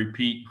did a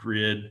repeat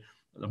grid,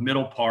 the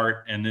middle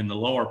part, and then the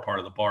lower part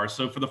of the bar.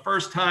 So for the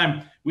first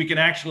time, we can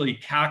actually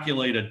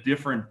calculate a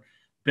different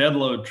bed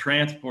load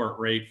transport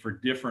rate for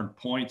different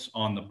points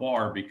on the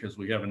bar because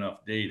we have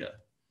enough data.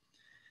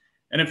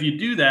 And if you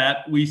do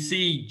that, we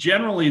see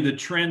generally the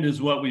trend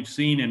is what we've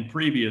seen in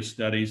previous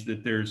studies,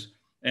 that there's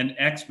an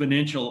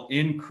exponential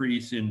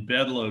increase in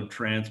bed load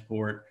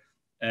transport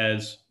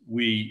as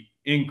we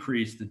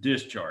increase the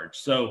discharge.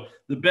 So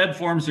the bed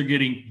forms are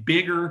getting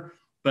bigger,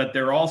 but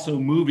they're also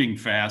moving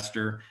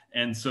faster.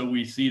 And so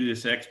we see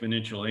this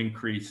exponential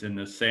increase in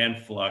the sand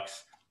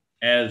flux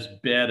as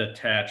bed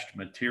attached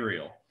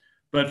material.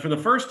 But for the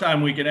first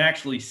time, we can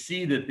actually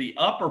see that the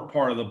upper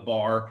part of the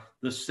bar,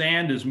 the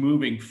sand is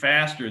moving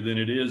faster than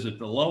it is at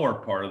the lower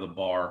part of the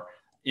bar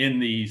in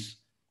these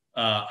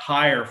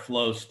higher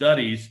flow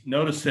studies.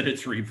 Notice that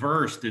it's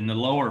reversed in the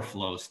lower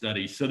flow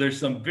studies. So there's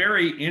some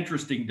very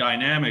interesting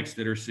dynamics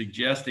that are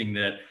suggesting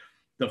that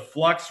the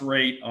flux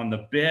rate on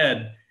the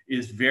bed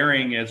is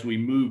varying as we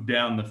move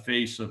down the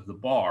face of the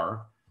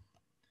bar.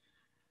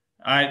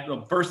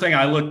 The first thing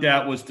I looked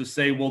at was to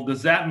say, well,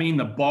 does that mean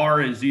the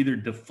bar is either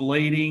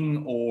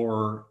deflating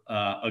or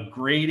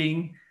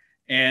aggrading?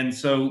 And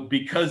so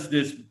because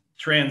this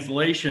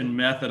translation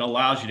method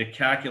allows you to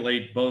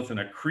calculate both an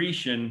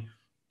accretion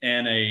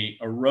and a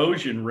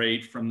erosion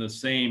rate from the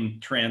same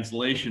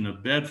translation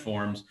of bed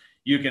forms,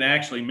 you can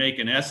actually make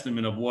an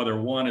estimate of whether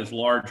one is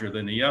larger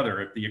than the other.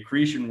 If the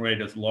accretion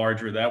rate is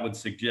larger, that would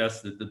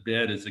suggest that the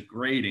bed is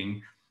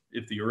aggrading.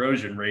 If the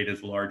erosion rate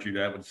is larger,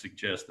 that would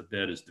suggest the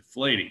bed is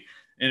deflating.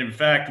 And in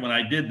fact, when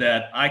I did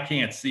that, I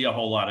can't see a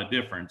whole lot of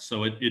difference.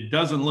 So it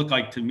doesn't look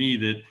like to me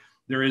that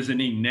there is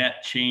any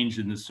net change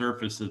in the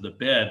surface of the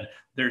bed.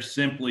 There's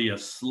simply a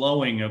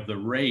slowing of the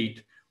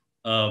rate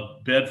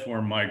of bed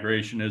form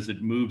migration as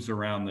it moves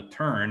around the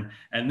turn.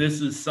 And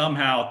this is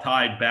somehow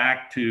tied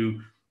back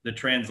to the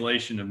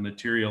translation of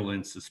material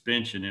in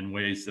suspension in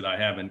ways that I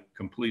haven't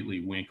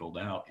completely winkled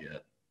out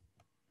yet.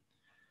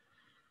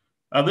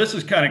 This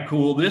is kind of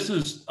cool. This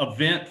is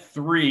event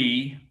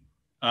 3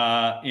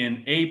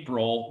 in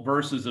April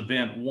versus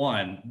event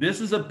 1. This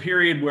is a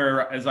period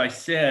where, as I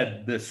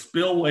said, the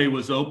spillway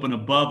was open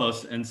above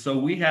us. And so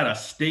we had a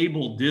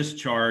stable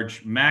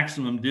discharge,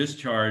 maximum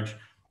discharge,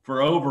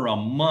 for over a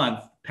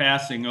month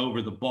passing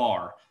over the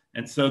bar.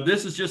 And so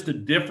this is just a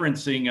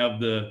differencing of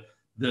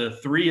the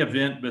 3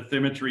 event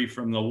bathymetry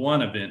from the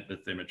 1 event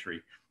bathymetry.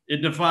 It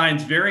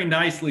defines very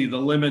nicely the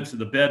limits of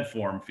the bed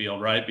form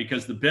field, right?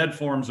 Because the bed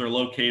forms are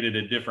located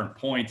at different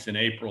points in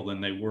April than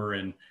they were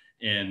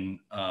in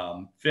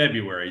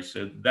February.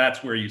 So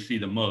that's where you see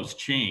the most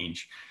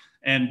change.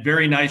 And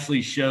very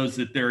nicely shows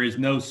that there is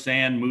no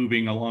sand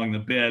moving along the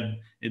bed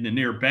in the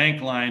near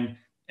bank line,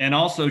 and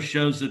also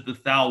shows that the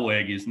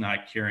thalweg is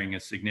not carrying a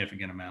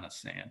significant amount of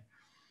sand.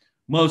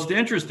 Most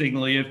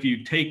interestingly, if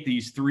you take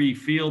these 3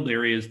 field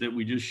areas that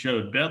we just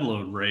showed bed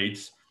load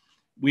rates,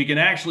 we can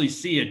actually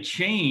see a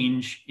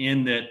change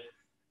in that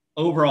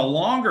over a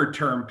longer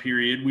term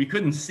period. We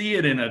couldn't see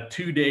it in a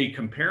 2-day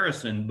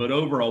comparison, but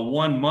over a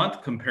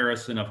 1-month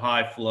comparison of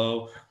high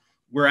flow,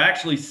 we're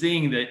actually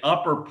seeing the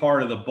upper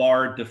part of the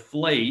bar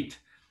deflate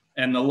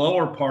and the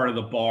lower part of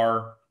the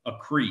bar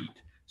accrete.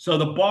 So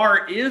the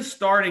bar is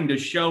starting to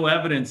show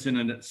evidence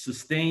in a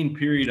sustained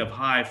period of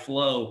high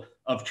flow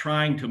of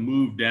trying to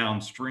move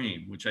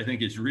downstream, which I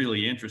think is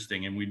really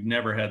interesting. And we've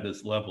never had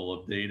this level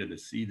of data to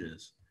see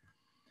this.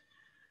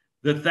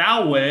 The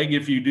thalweg,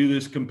 if you do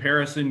this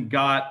comparison,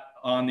 got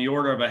on the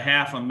order of a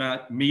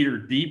 ½ meter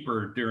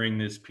deeper during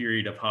this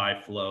period of high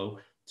flow.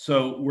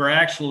 So we're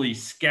actually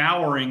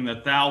scouring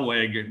the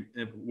thalweg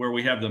where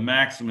we have the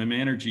maximum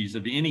energies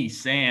of any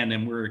sand,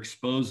 and we're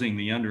exposing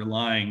the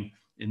underlying,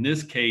 in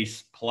this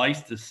case,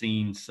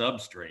 Pleistocene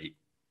substrate.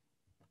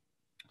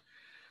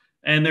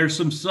 And there's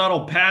some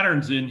subtle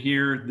patterns in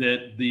here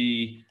that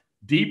the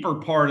deeper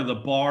part of the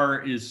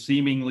bar is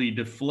seemingly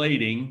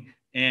deflating,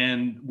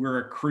 and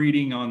we're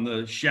accreting on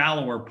the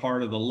shallower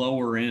part of the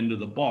lower end of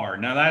the bar.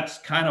 Now that's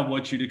kind of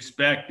what you'd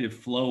expect if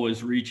flow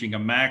is reaching a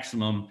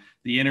maximum.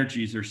 The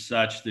energies are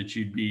such that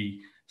you'd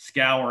be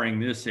scouring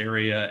this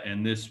area,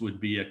 and this would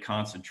be a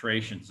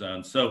concentration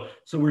zone. So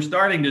we're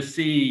starting to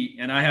see,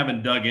 and I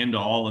haven't dug into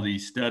all of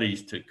these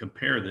studies to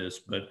compare this,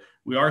 but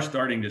we are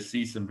starting to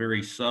see some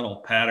very subtle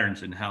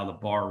patterns in how the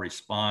bar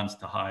responds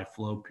to high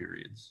flow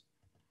periods.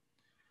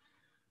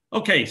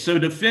 Okay, so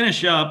to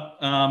finish up,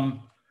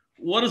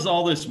 what does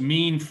all this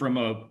mean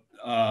from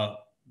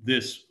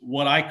this,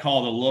 what I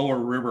call the lower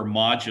river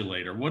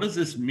modulator? What does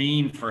this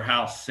mean for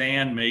how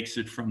sand makes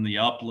it from the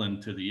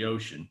upland to the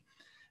ocean?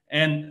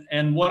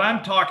 And what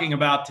I'm talking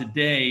about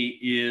today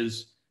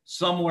is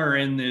somewhere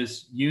in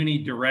this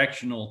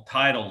unidirectional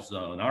tidal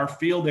zone. Our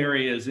field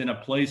area is in a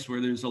place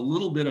where there's a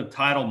little bit of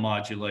tidal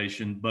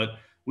modulation, but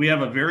we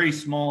have a very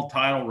small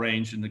tidal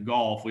range in the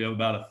Gulf. We have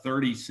about a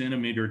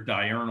 30-centimeter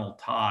diurnal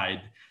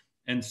tide.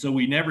 And so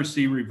we never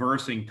see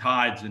reversing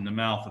tides in the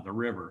mouth of the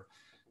river.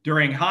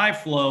 During high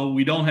flow,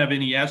 we don't have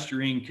any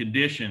estuarine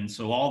conditions,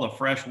 so all the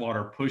fresh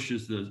water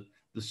pushes the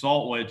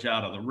salt wedge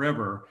out of the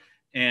river.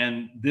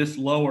 And this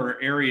lower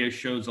area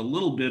shows a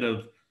little bit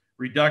of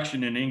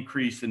reduction and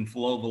increase in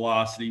flow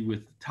velocity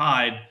with the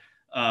tide.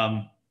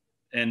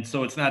 And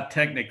so it's not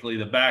technically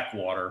the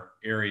backwater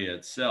area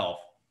itself.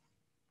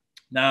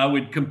 Now, I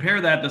would compare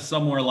that to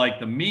somewhere like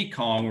the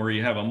Mekong, where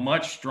you have a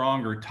much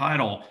stronger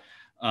tidal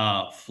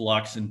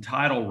flux and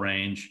tidal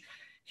range.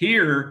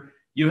 Here,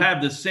 you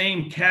have the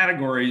same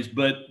categories,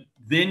 but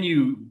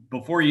then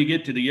before you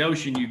get to the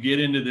ocean, you get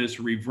into this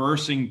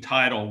reversing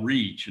tidal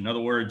reach. In other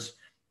words,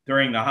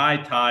 during the high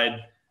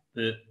tide,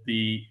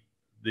 the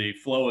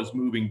flow is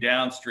moving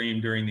downstream.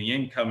 During the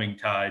incoming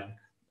tide,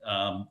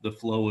 the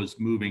flow is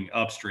moving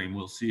upstream.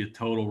 We'll see a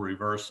total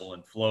reversal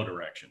in flow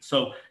direction.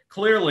 So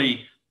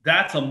clearly,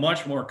 that's a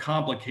much more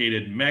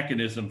complicated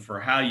mechanism for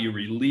how you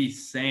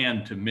release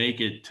sand to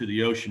make it to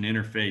the ocean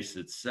interface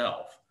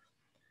itself.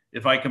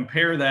 If I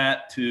compare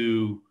that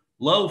to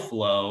low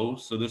flow,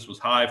 so this was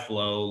high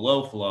flow,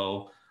 low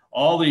flow,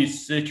 all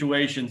these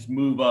situations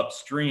move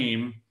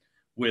upstream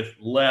with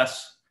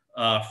less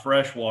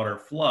freshwater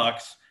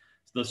flux.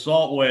 The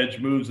salt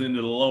wedge moves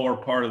into the lower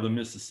part of the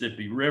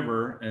Mississippi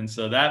River, and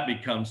so that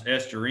becomes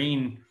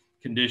estuarine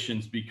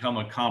conditions become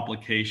a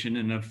complication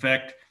and in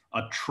effect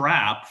a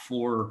trap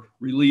for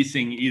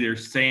releasing either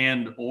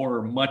sand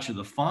or much of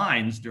the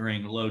fines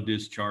during low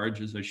discharge,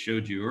 as I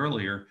showed you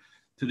earlier,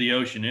 to the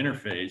ocean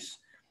interface.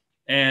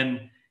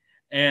 And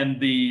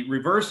the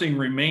reversing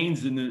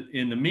remains in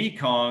the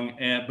Mekong,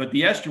 but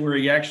the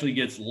estuary actually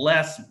gets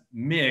less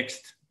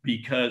mixed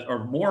because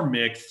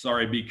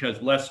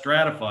less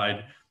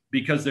stratified,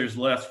 because there's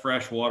less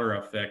freshwater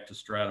effect to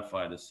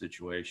stratify the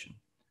situation.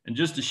 And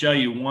just to show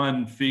you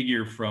one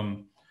figure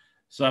from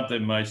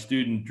something my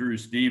student Drew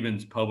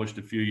Stevens published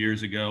a few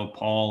years ago,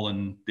 Paul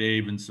and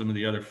Dave and some of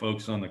the other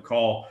folks on the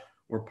call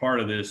were part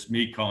of this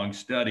Mekong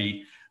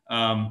study.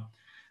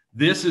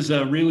 This is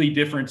a really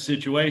different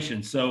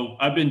situation. So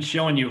I've been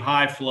showing you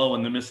high flow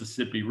in the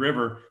Mississippi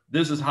River.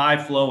 This is high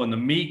flow in the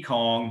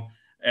Mekong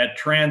at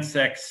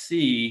Transect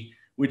C,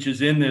 which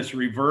is in this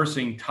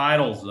reversing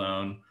tidal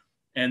zone.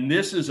 And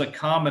this is a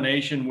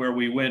combination where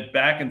we went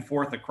back and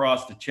forth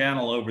across the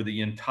channel over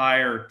the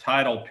entire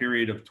tidal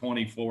period of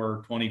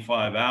 24,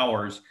 25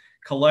 hours,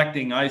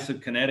 collecting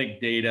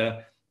isokinetic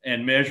data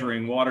and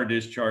measuring water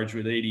discharge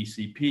with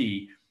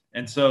ADCP.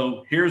 And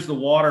so here's the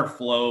water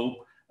flow,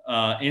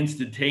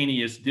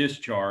 instantaneous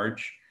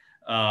discharge,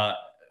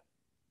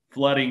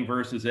 flooding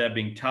versus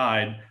ebbing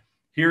tide.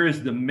 Here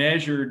is the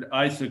measured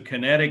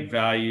isokinetic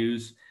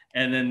values.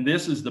 And then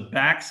this is the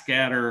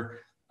backscatter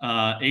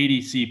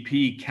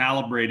ADCP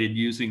calibrated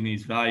using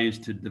these values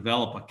to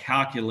develop a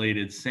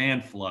calculated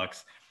sand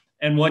flux.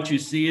 And what you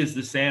see is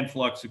the sand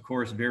flux, of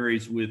course,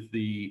 varies with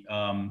the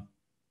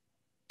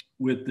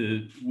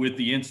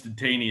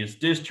instantaneous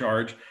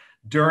discharge.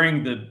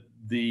 During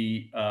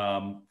the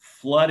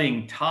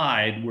flooding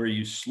tide, where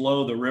you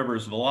slow the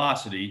river's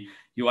velocity,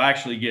 you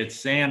actually get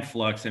sand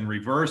flux and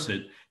reverse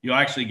it. You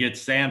actually get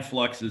sand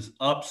fluxes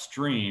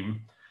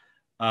upstream.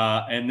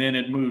 And then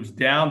it moves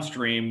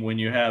downstream when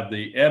you have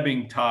the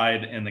ebbing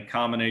tide and the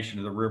combination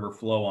of the river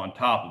flow on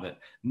top of it.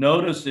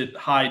 Notice at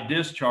high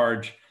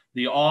discharge,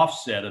 the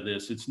offset of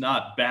this, it's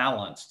not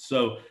balanced.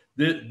 So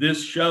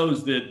this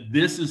shows that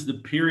this is the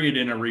period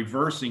in a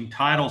reversing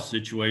tidal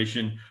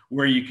situation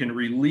where you can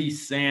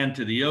release sand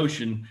to the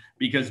ocean,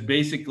 because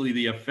basically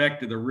the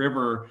effect of the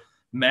river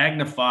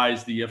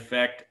magnifies the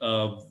effect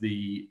of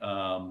the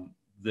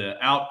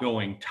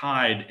outgoing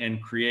tide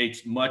and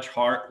creates much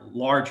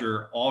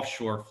larger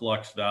offshore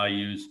flux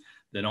values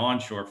than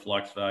onshore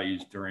flux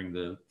values during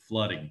the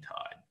flooding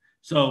tide.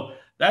 So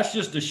that's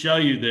just to show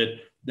you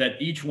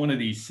that each one of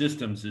these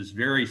systems is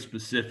very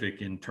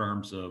specific in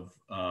terms of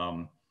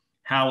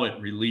how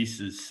it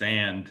releases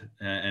sand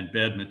and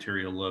bed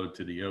material load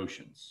to the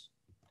oceans.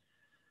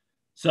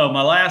 So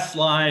my last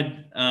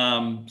slide,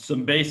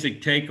 some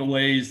basic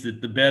takeaways: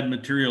 that the bed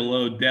material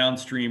load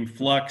downstream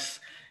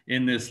flux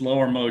in this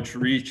lowermost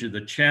reach of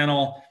the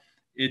channel,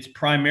 it's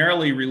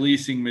primarily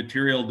releasing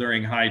material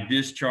during high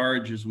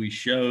discharge. As we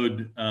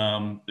showed,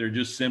 there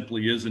just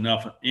simply is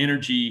enough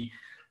energy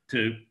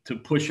to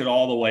push it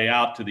all the way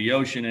out to the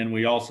ocean. And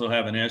we also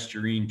have an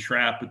estuarine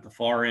trap at the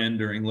far end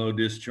during low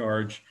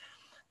discharge.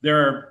 There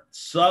are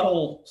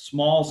subtle,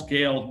 small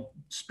scale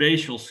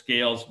spatial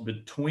scales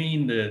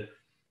between that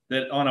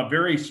on a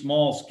very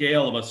small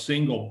scale of a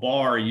single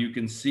bar, you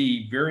can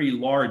see very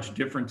large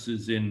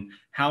differences in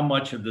how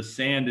much of the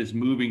sand is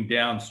moving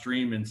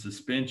downstream in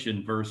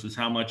suspension versus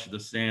how much of the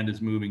sand is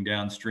moving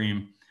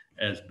downstream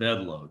as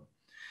bed load.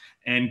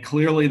 And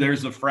clearly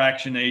there's a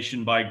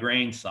fractionation by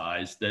grain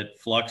size, that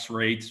flux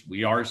rates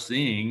we are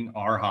seeing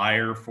are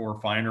higher for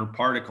finer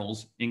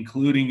particles,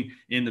 including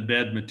in the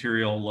bed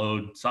material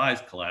load size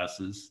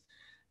classes.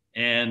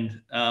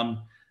 And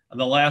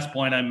the last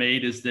point I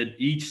made is that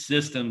each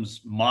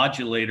system's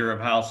modulator of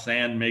how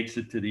sand makes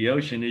it to the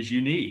ocean is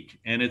unique.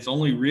 And it's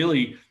only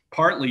really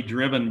partly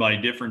driven by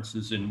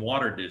differences in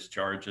water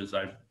discharge, as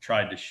I've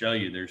tried to show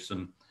you. There's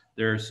some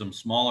there are some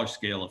smaller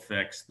scale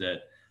effects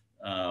that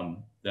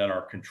that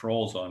are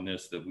controls on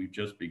this that we've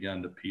just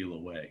begun to peel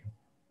away.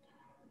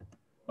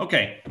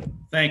 Okay,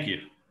 thank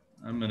you.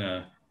 I'm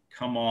gonna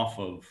come off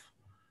of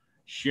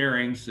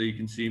sharing so you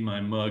can see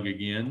my mug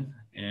again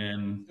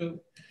and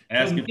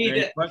ask if there are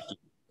any questions.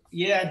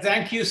 Yeah,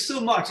 thank you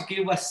so much.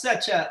 Give us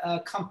such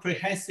a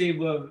comprehensive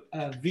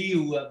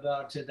view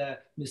about the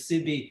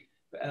Mississippi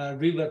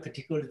River,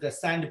 particularly the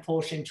sand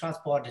portion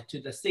transported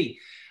to the sea.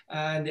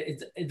 And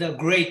it's a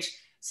great.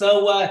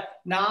 So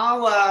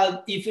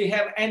now if you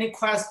have any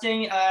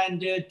question,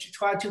 and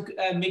try to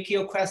make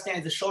your question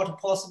as short as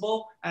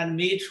possible, and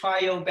me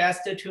try your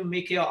best to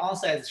make your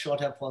answer as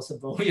short as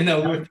possible. You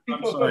know,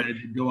 I'm sorry, I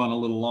did go on a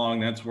little long.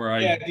 That's where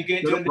I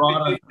should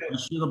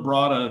have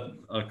brought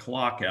a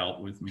clock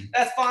out with me.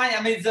 That's fine.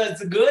 I mean,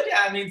 that's good.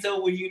 I mean,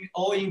 so we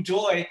all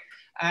enjoy.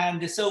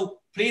 And so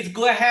please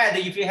go ahead.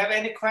 If you have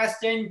any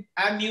question,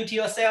 unmute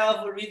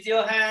yourself, raise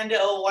your hand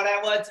or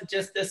whatever, to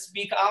just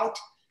speak out.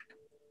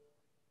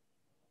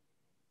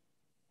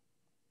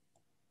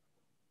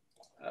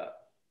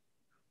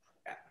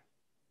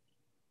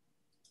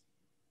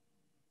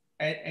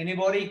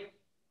 Anybody?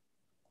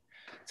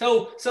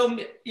 So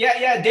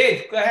yeah,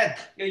 Dave, go ahead.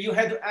 You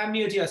had to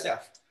unmute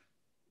yourself.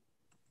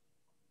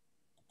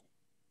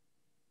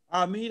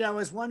 Mead, I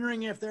was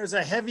wondering if there's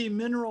a heavy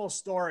mineral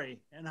story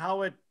and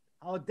how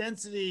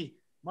density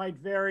might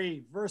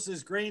vary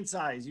versus grain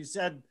size. You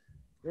said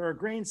there are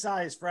grain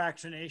size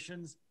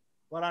fractionations,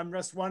 but I'm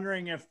just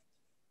wondering if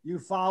you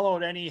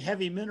followed any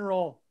heavy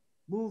mineral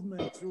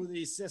movement through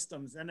these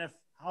systems and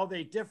how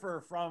they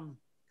differ from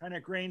kind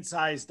of grain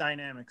size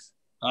dynamics.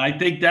 I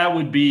think that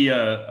would be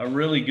a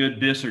really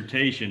good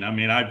dissertation. I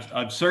mean,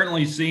 I've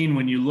certainly seen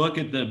when you look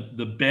at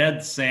the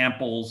bed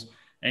samples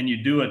and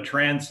you do a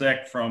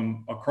transect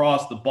from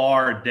across the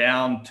bar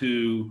down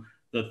to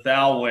the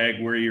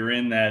Thalweg, where you're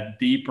in that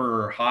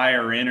deeper,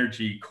 higher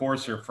energy,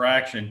 coarser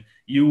fraction,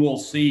 you will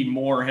see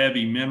more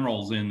heavy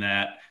minerals in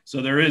that.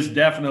 So there is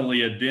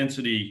definitely a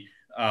density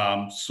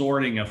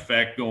sorting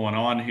effect going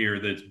on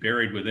here that's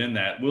buried within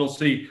that. We'll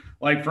see,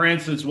 like, for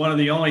instance, one of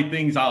the only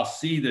things I'll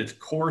see that's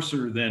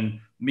coarser than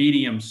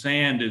medium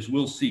sand is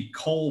we'll see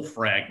coal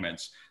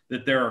fragments,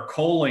 that there are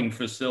coaling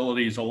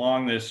facilities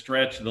along this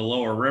stretch of the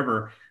lower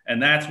river.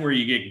 And that's where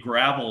you get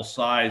gravel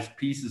sized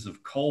pieces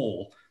of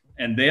coal,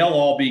 and they'll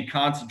all be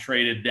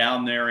concentrated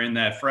down there in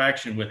that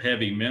fraction with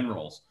heavy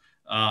minerals,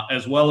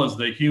 as well as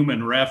the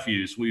human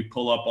refuse. We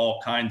pull up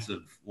all kinds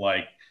of,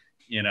 like,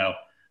 you know,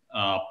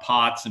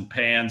 pots and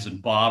pans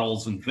and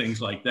bottles and things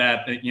like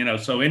that, you know,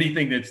 so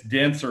anything that's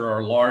denser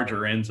or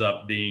larger ends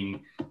up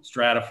being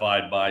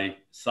stratified by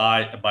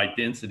size, by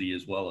density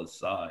as well as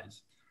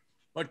size.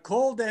 But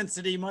coal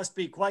density must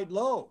be quite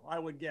low, I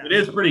would guess. It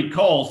is pretty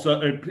coal,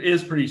 so it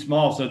is pretty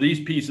small. So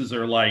these pieces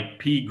are like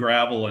pea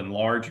gravel and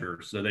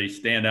larger, so they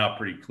stand out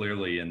pretty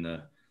clearly in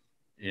the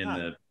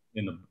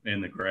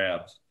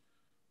grabs.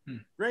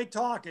 Great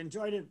talk,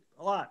 enjoyed it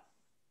a lot.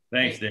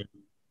 Thanks, Dave.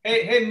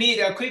 Hey, Mead,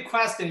 a quick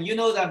question. You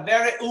know, the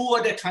very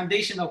old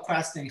traditional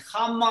question,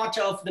 how much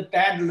of the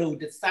bed load,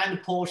 the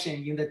sand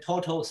portion in the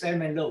total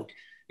sediment load?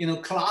 You know,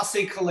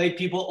 classically,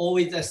 people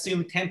always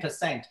assume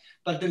 10%,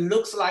 but it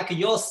looks like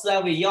your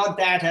survey, your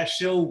data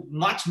show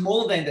much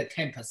more than the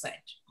 10%.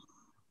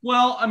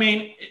 Well, I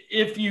mean,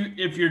 if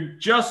you're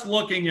just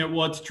looking at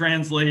what's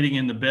translating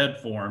in the bed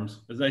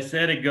forms, as I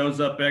said, it goes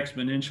up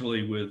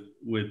exponentially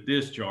with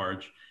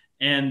discharge.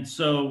 And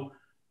so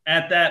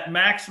at that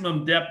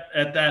maximum depth,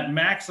 at that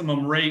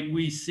maximum rate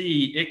we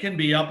see, it can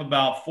be up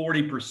about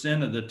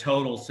 40% of the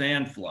total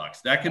sand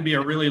flux. That can be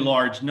a really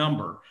large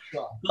number.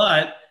 Sure.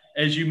 But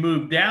as you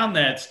move down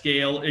that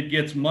scale, it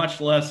gets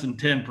much less than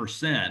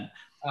 10%.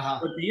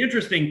 But the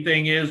interesting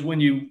thing is when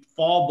you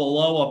fall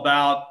below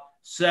about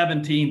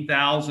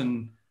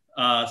 17,000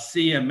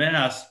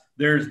 CMS,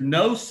 there's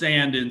no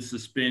sand in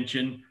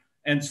suspension.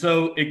 And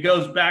so it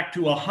goes back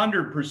to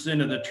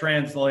 100% of the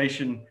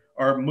translation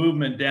or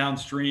movement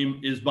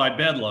downstream is by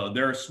bed load.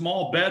 There are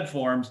small bed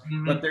forms,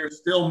 but they're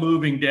still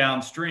moving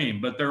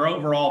downstream. But their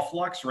overall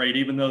flux rate,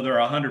 even though they're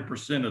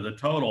 100% of the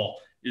total,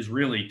 is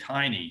really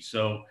tiny.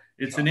 So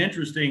it's an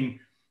interesting,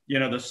 you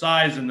know, the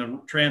size and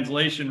the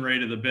translation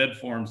rate of the bed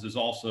forms is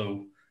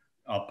also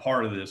a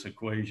part of this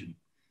equation.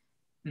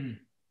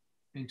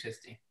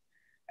 Interesting.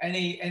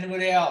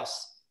 Anybody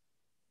else?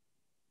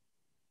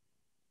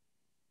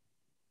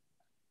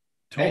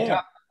 Hey,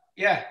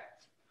 yeah.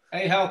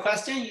 Hey, have a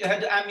question? You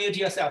had to unmute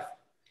yourself.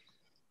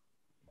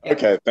 Yeah.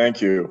 Okay,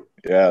 thank you.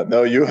 Yeah,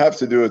 no, you have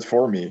to do it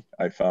for me,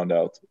 I found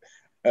out.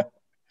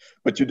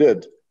 But you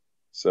did.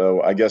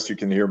 So I guess you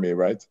can hear me,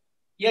 right?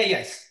 Yeah,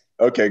 yes.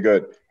 Okay,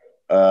 good.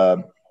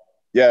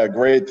 Yeah,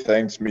 great.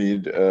 Thanks,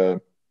 Mead.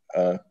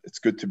 It's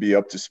good to be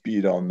up to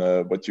speed on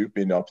what you've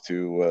been up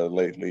to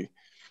lately.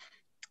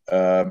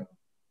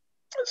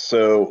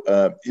 So,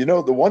 you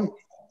know,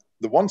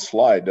 the one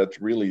slide that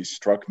really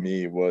struck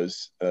me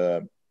was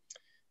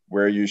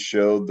where you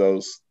showed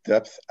those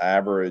depth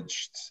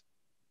averaged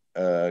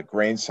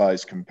grain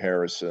size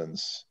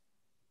comparisons.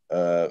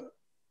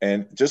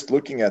 And just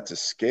looking at the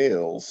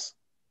scales,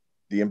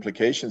 the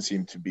implication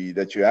seemed to be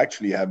that you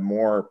actually have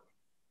more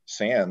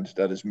sand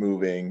that is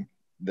moving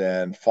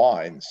than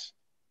fines,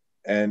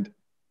 and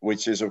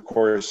which is, of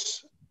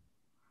course,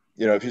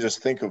 if you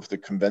just think of the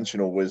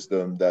conventional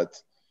wisdom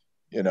that,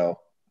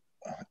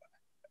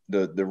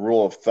 the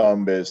rule of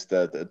thumb is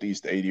that at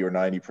least 80 or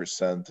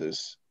 90%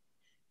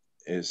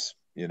 is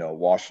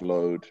wash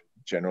load,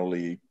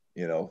 generally,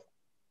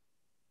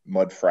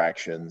 mud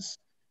fractions.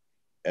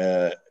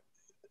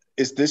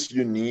 Is this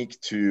unique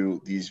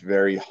to these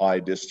very high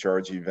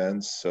discharge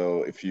events?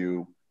 So if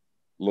you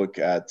look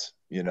at,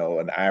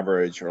 an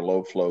average or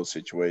low flow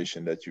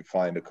situation, that you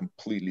find a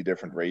completely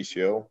different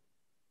ratio?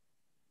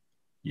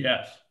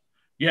 Yes.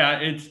 Yeah,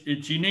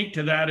 it's unique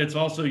to that. It's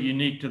also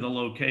unique to the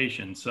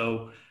location.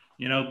 So,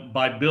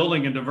 by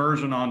building a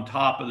diversion on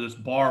top of this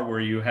bar where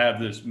you have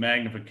this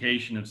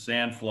magnification of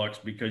sand flux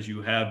because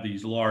you have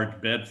these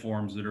large bed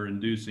forms that are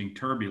inducing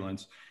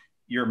turbulence,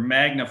 you're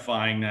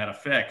magnifying that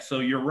effect.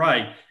 So you're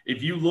right.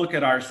 If you look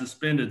at our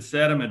suspended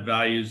sediment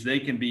values, they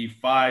can be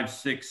 500,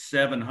 600,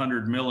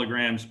 700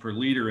 milligrams per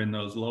liter in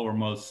those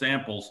lowermost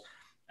samples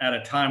at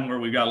a time where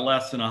we've got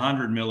less than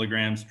 100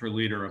 milligrams per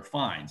liter of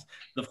fines.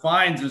 The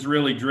fines is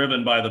really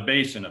driven by the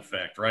basin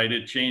effect, right?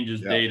 It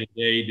changes day to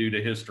day due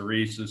to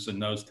hysteresis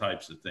and those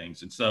types of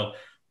things. And so,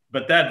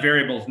 but that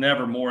variable is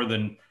never more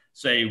than,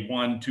 say,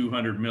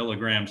 200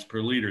 milligrams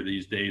per liter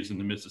these days in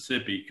the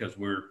Mississippi, because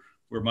we're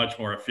much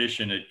more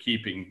efficient at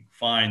keeping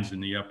fines in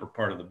the upper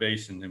part of the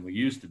basin than we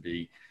used to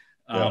be.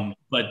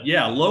 But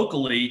yeah,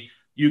 locally,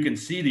 you can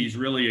see these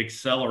really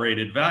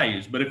accelerated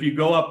values. But if you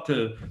go up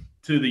to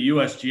the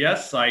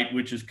USGS site,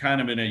 which is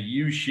kind of in a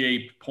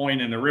U-shaped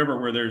point in the river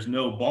where there's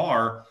no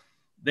bar,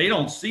 they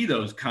don't see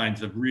those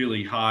kinds of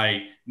really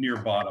high near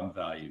bottom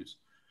values.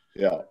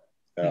 Yeah.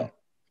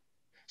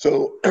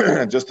 So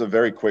just a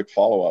very quick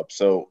follow-up.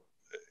 So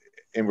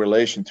in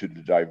relation to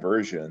the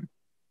diversion,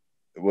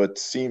 what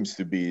seems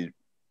to be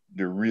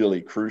the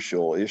really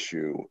crucial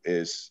issue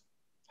is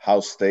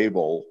how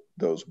stable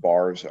those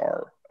bars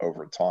are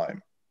over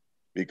time.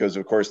 Because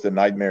of course the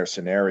nightmare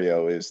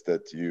scenario is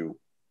that you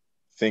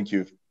think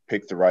you've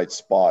picked the right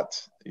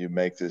spot, you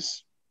make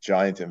this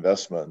giant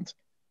investment,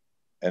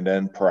 and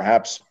then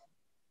perhaps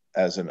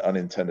as an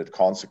unintended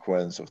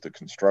consequence of the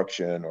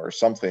construction or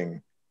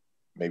something,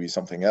 maybe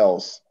something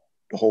else,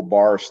 the whole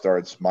bar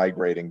starts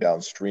migrating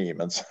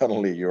downstream and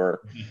suddenly you're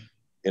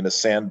in a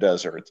sand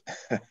desert.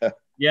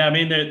 Yeah, I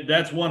mean,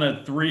 that's one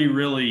of three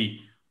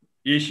really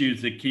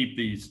issues that keep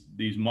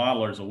these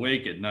modelers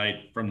awake at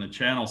night from the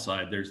channel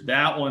side. There's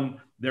that one.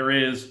 There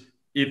is,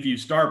 if you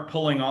start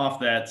pulling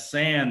off that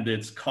sand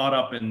that's caught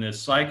up in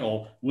this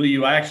cycle, will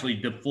you actually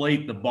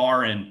deflate the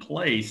bar in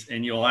place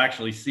and you'll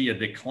actually see a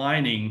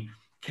declining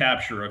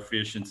capture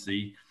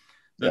efficiency?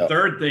 The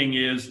third thing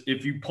is,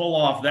 if you pull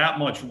off that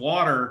much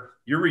water,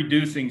 you're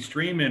reducing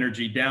stream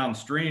energy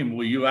downstream.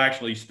 Will you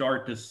actually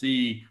start to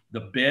see the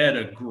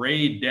bed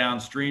grade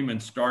downstream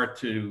and start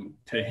to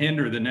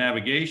hinder the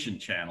navigation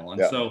channel?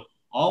 And so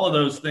all of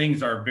those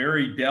things are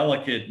very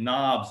delicate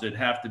knobs that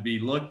have to be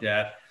looked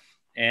at.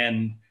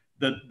 And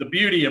the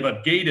beauty of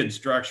a gated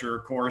structure,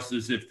 of course,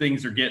 is if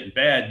things are getting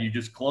bad, you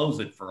just close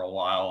it for a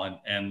while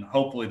and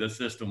hopefully the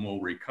system will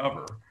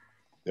recover.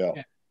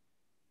 Yeah.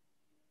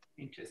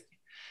 Interesting.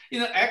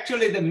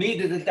 Actually the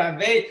Mead,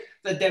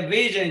 the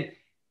division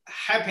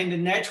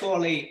happened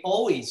naturally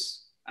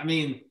always. I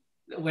mean,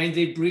 when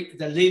the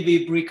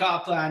levee break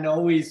up and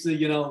always,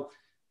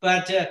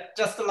 but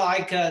just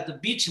like the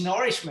beach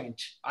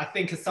nourishment, I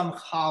think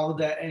somehow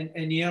the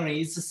engineering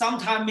is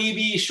sometimes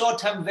maybe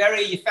short-term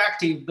very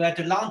effective, but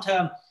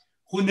long-term,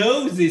 who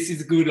knows this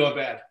is good or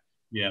bad.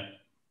 Yeah,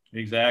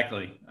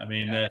 exactly. I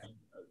mean,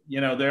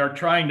 they're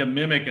trying to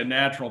mimic a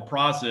natural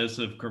process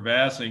of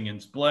crevassing and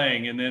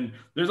splaying. And then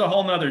there's a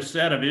whole nother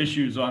set of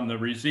issues on the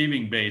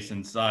receiving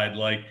basin side,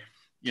 like,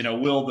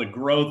 will the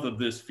growth of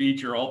this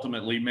feature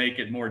ultimately make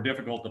it more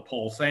difficult to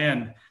pull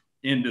sand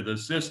into the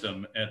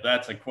system? And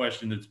that's a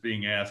question that's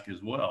being asked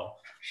as well.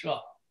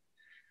 Sure.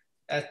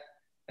 As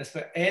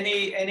for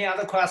any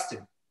other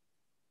question?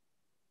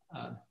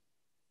 Well,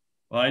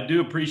 I do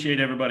appreciate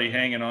everybody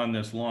hanging on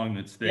this long.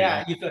 That's there.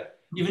 Yeah.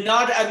 If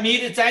not,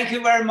 Mead, thank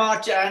you very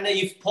much. And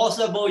if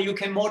possible, you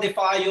can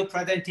modify your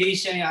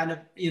presentation and,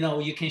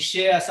 you can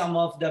share some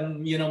of the,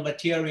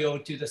 material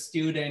to the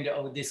student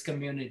of this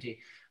community.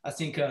 I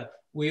think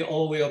we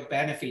all will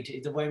benefit.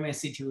 It's a win-win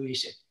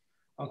situation.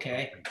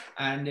 Okay.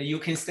 And you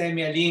can send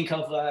me a link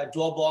of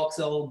Dropbox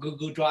or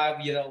Google Drive,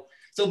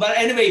 So, but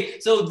anyway,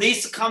 so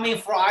this coming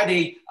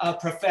Friday,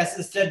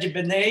 Professor Serge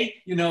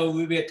Benet, we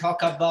will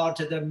talk about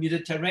the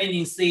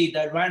Mediterranean Sea,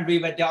 the Rhine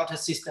River Delta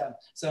system.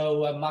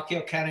 So mark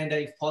your calendar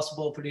if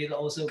possible. Please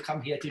also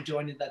come here to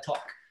join the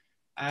talk.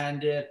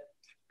 And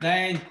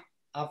then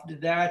after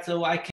that, so I can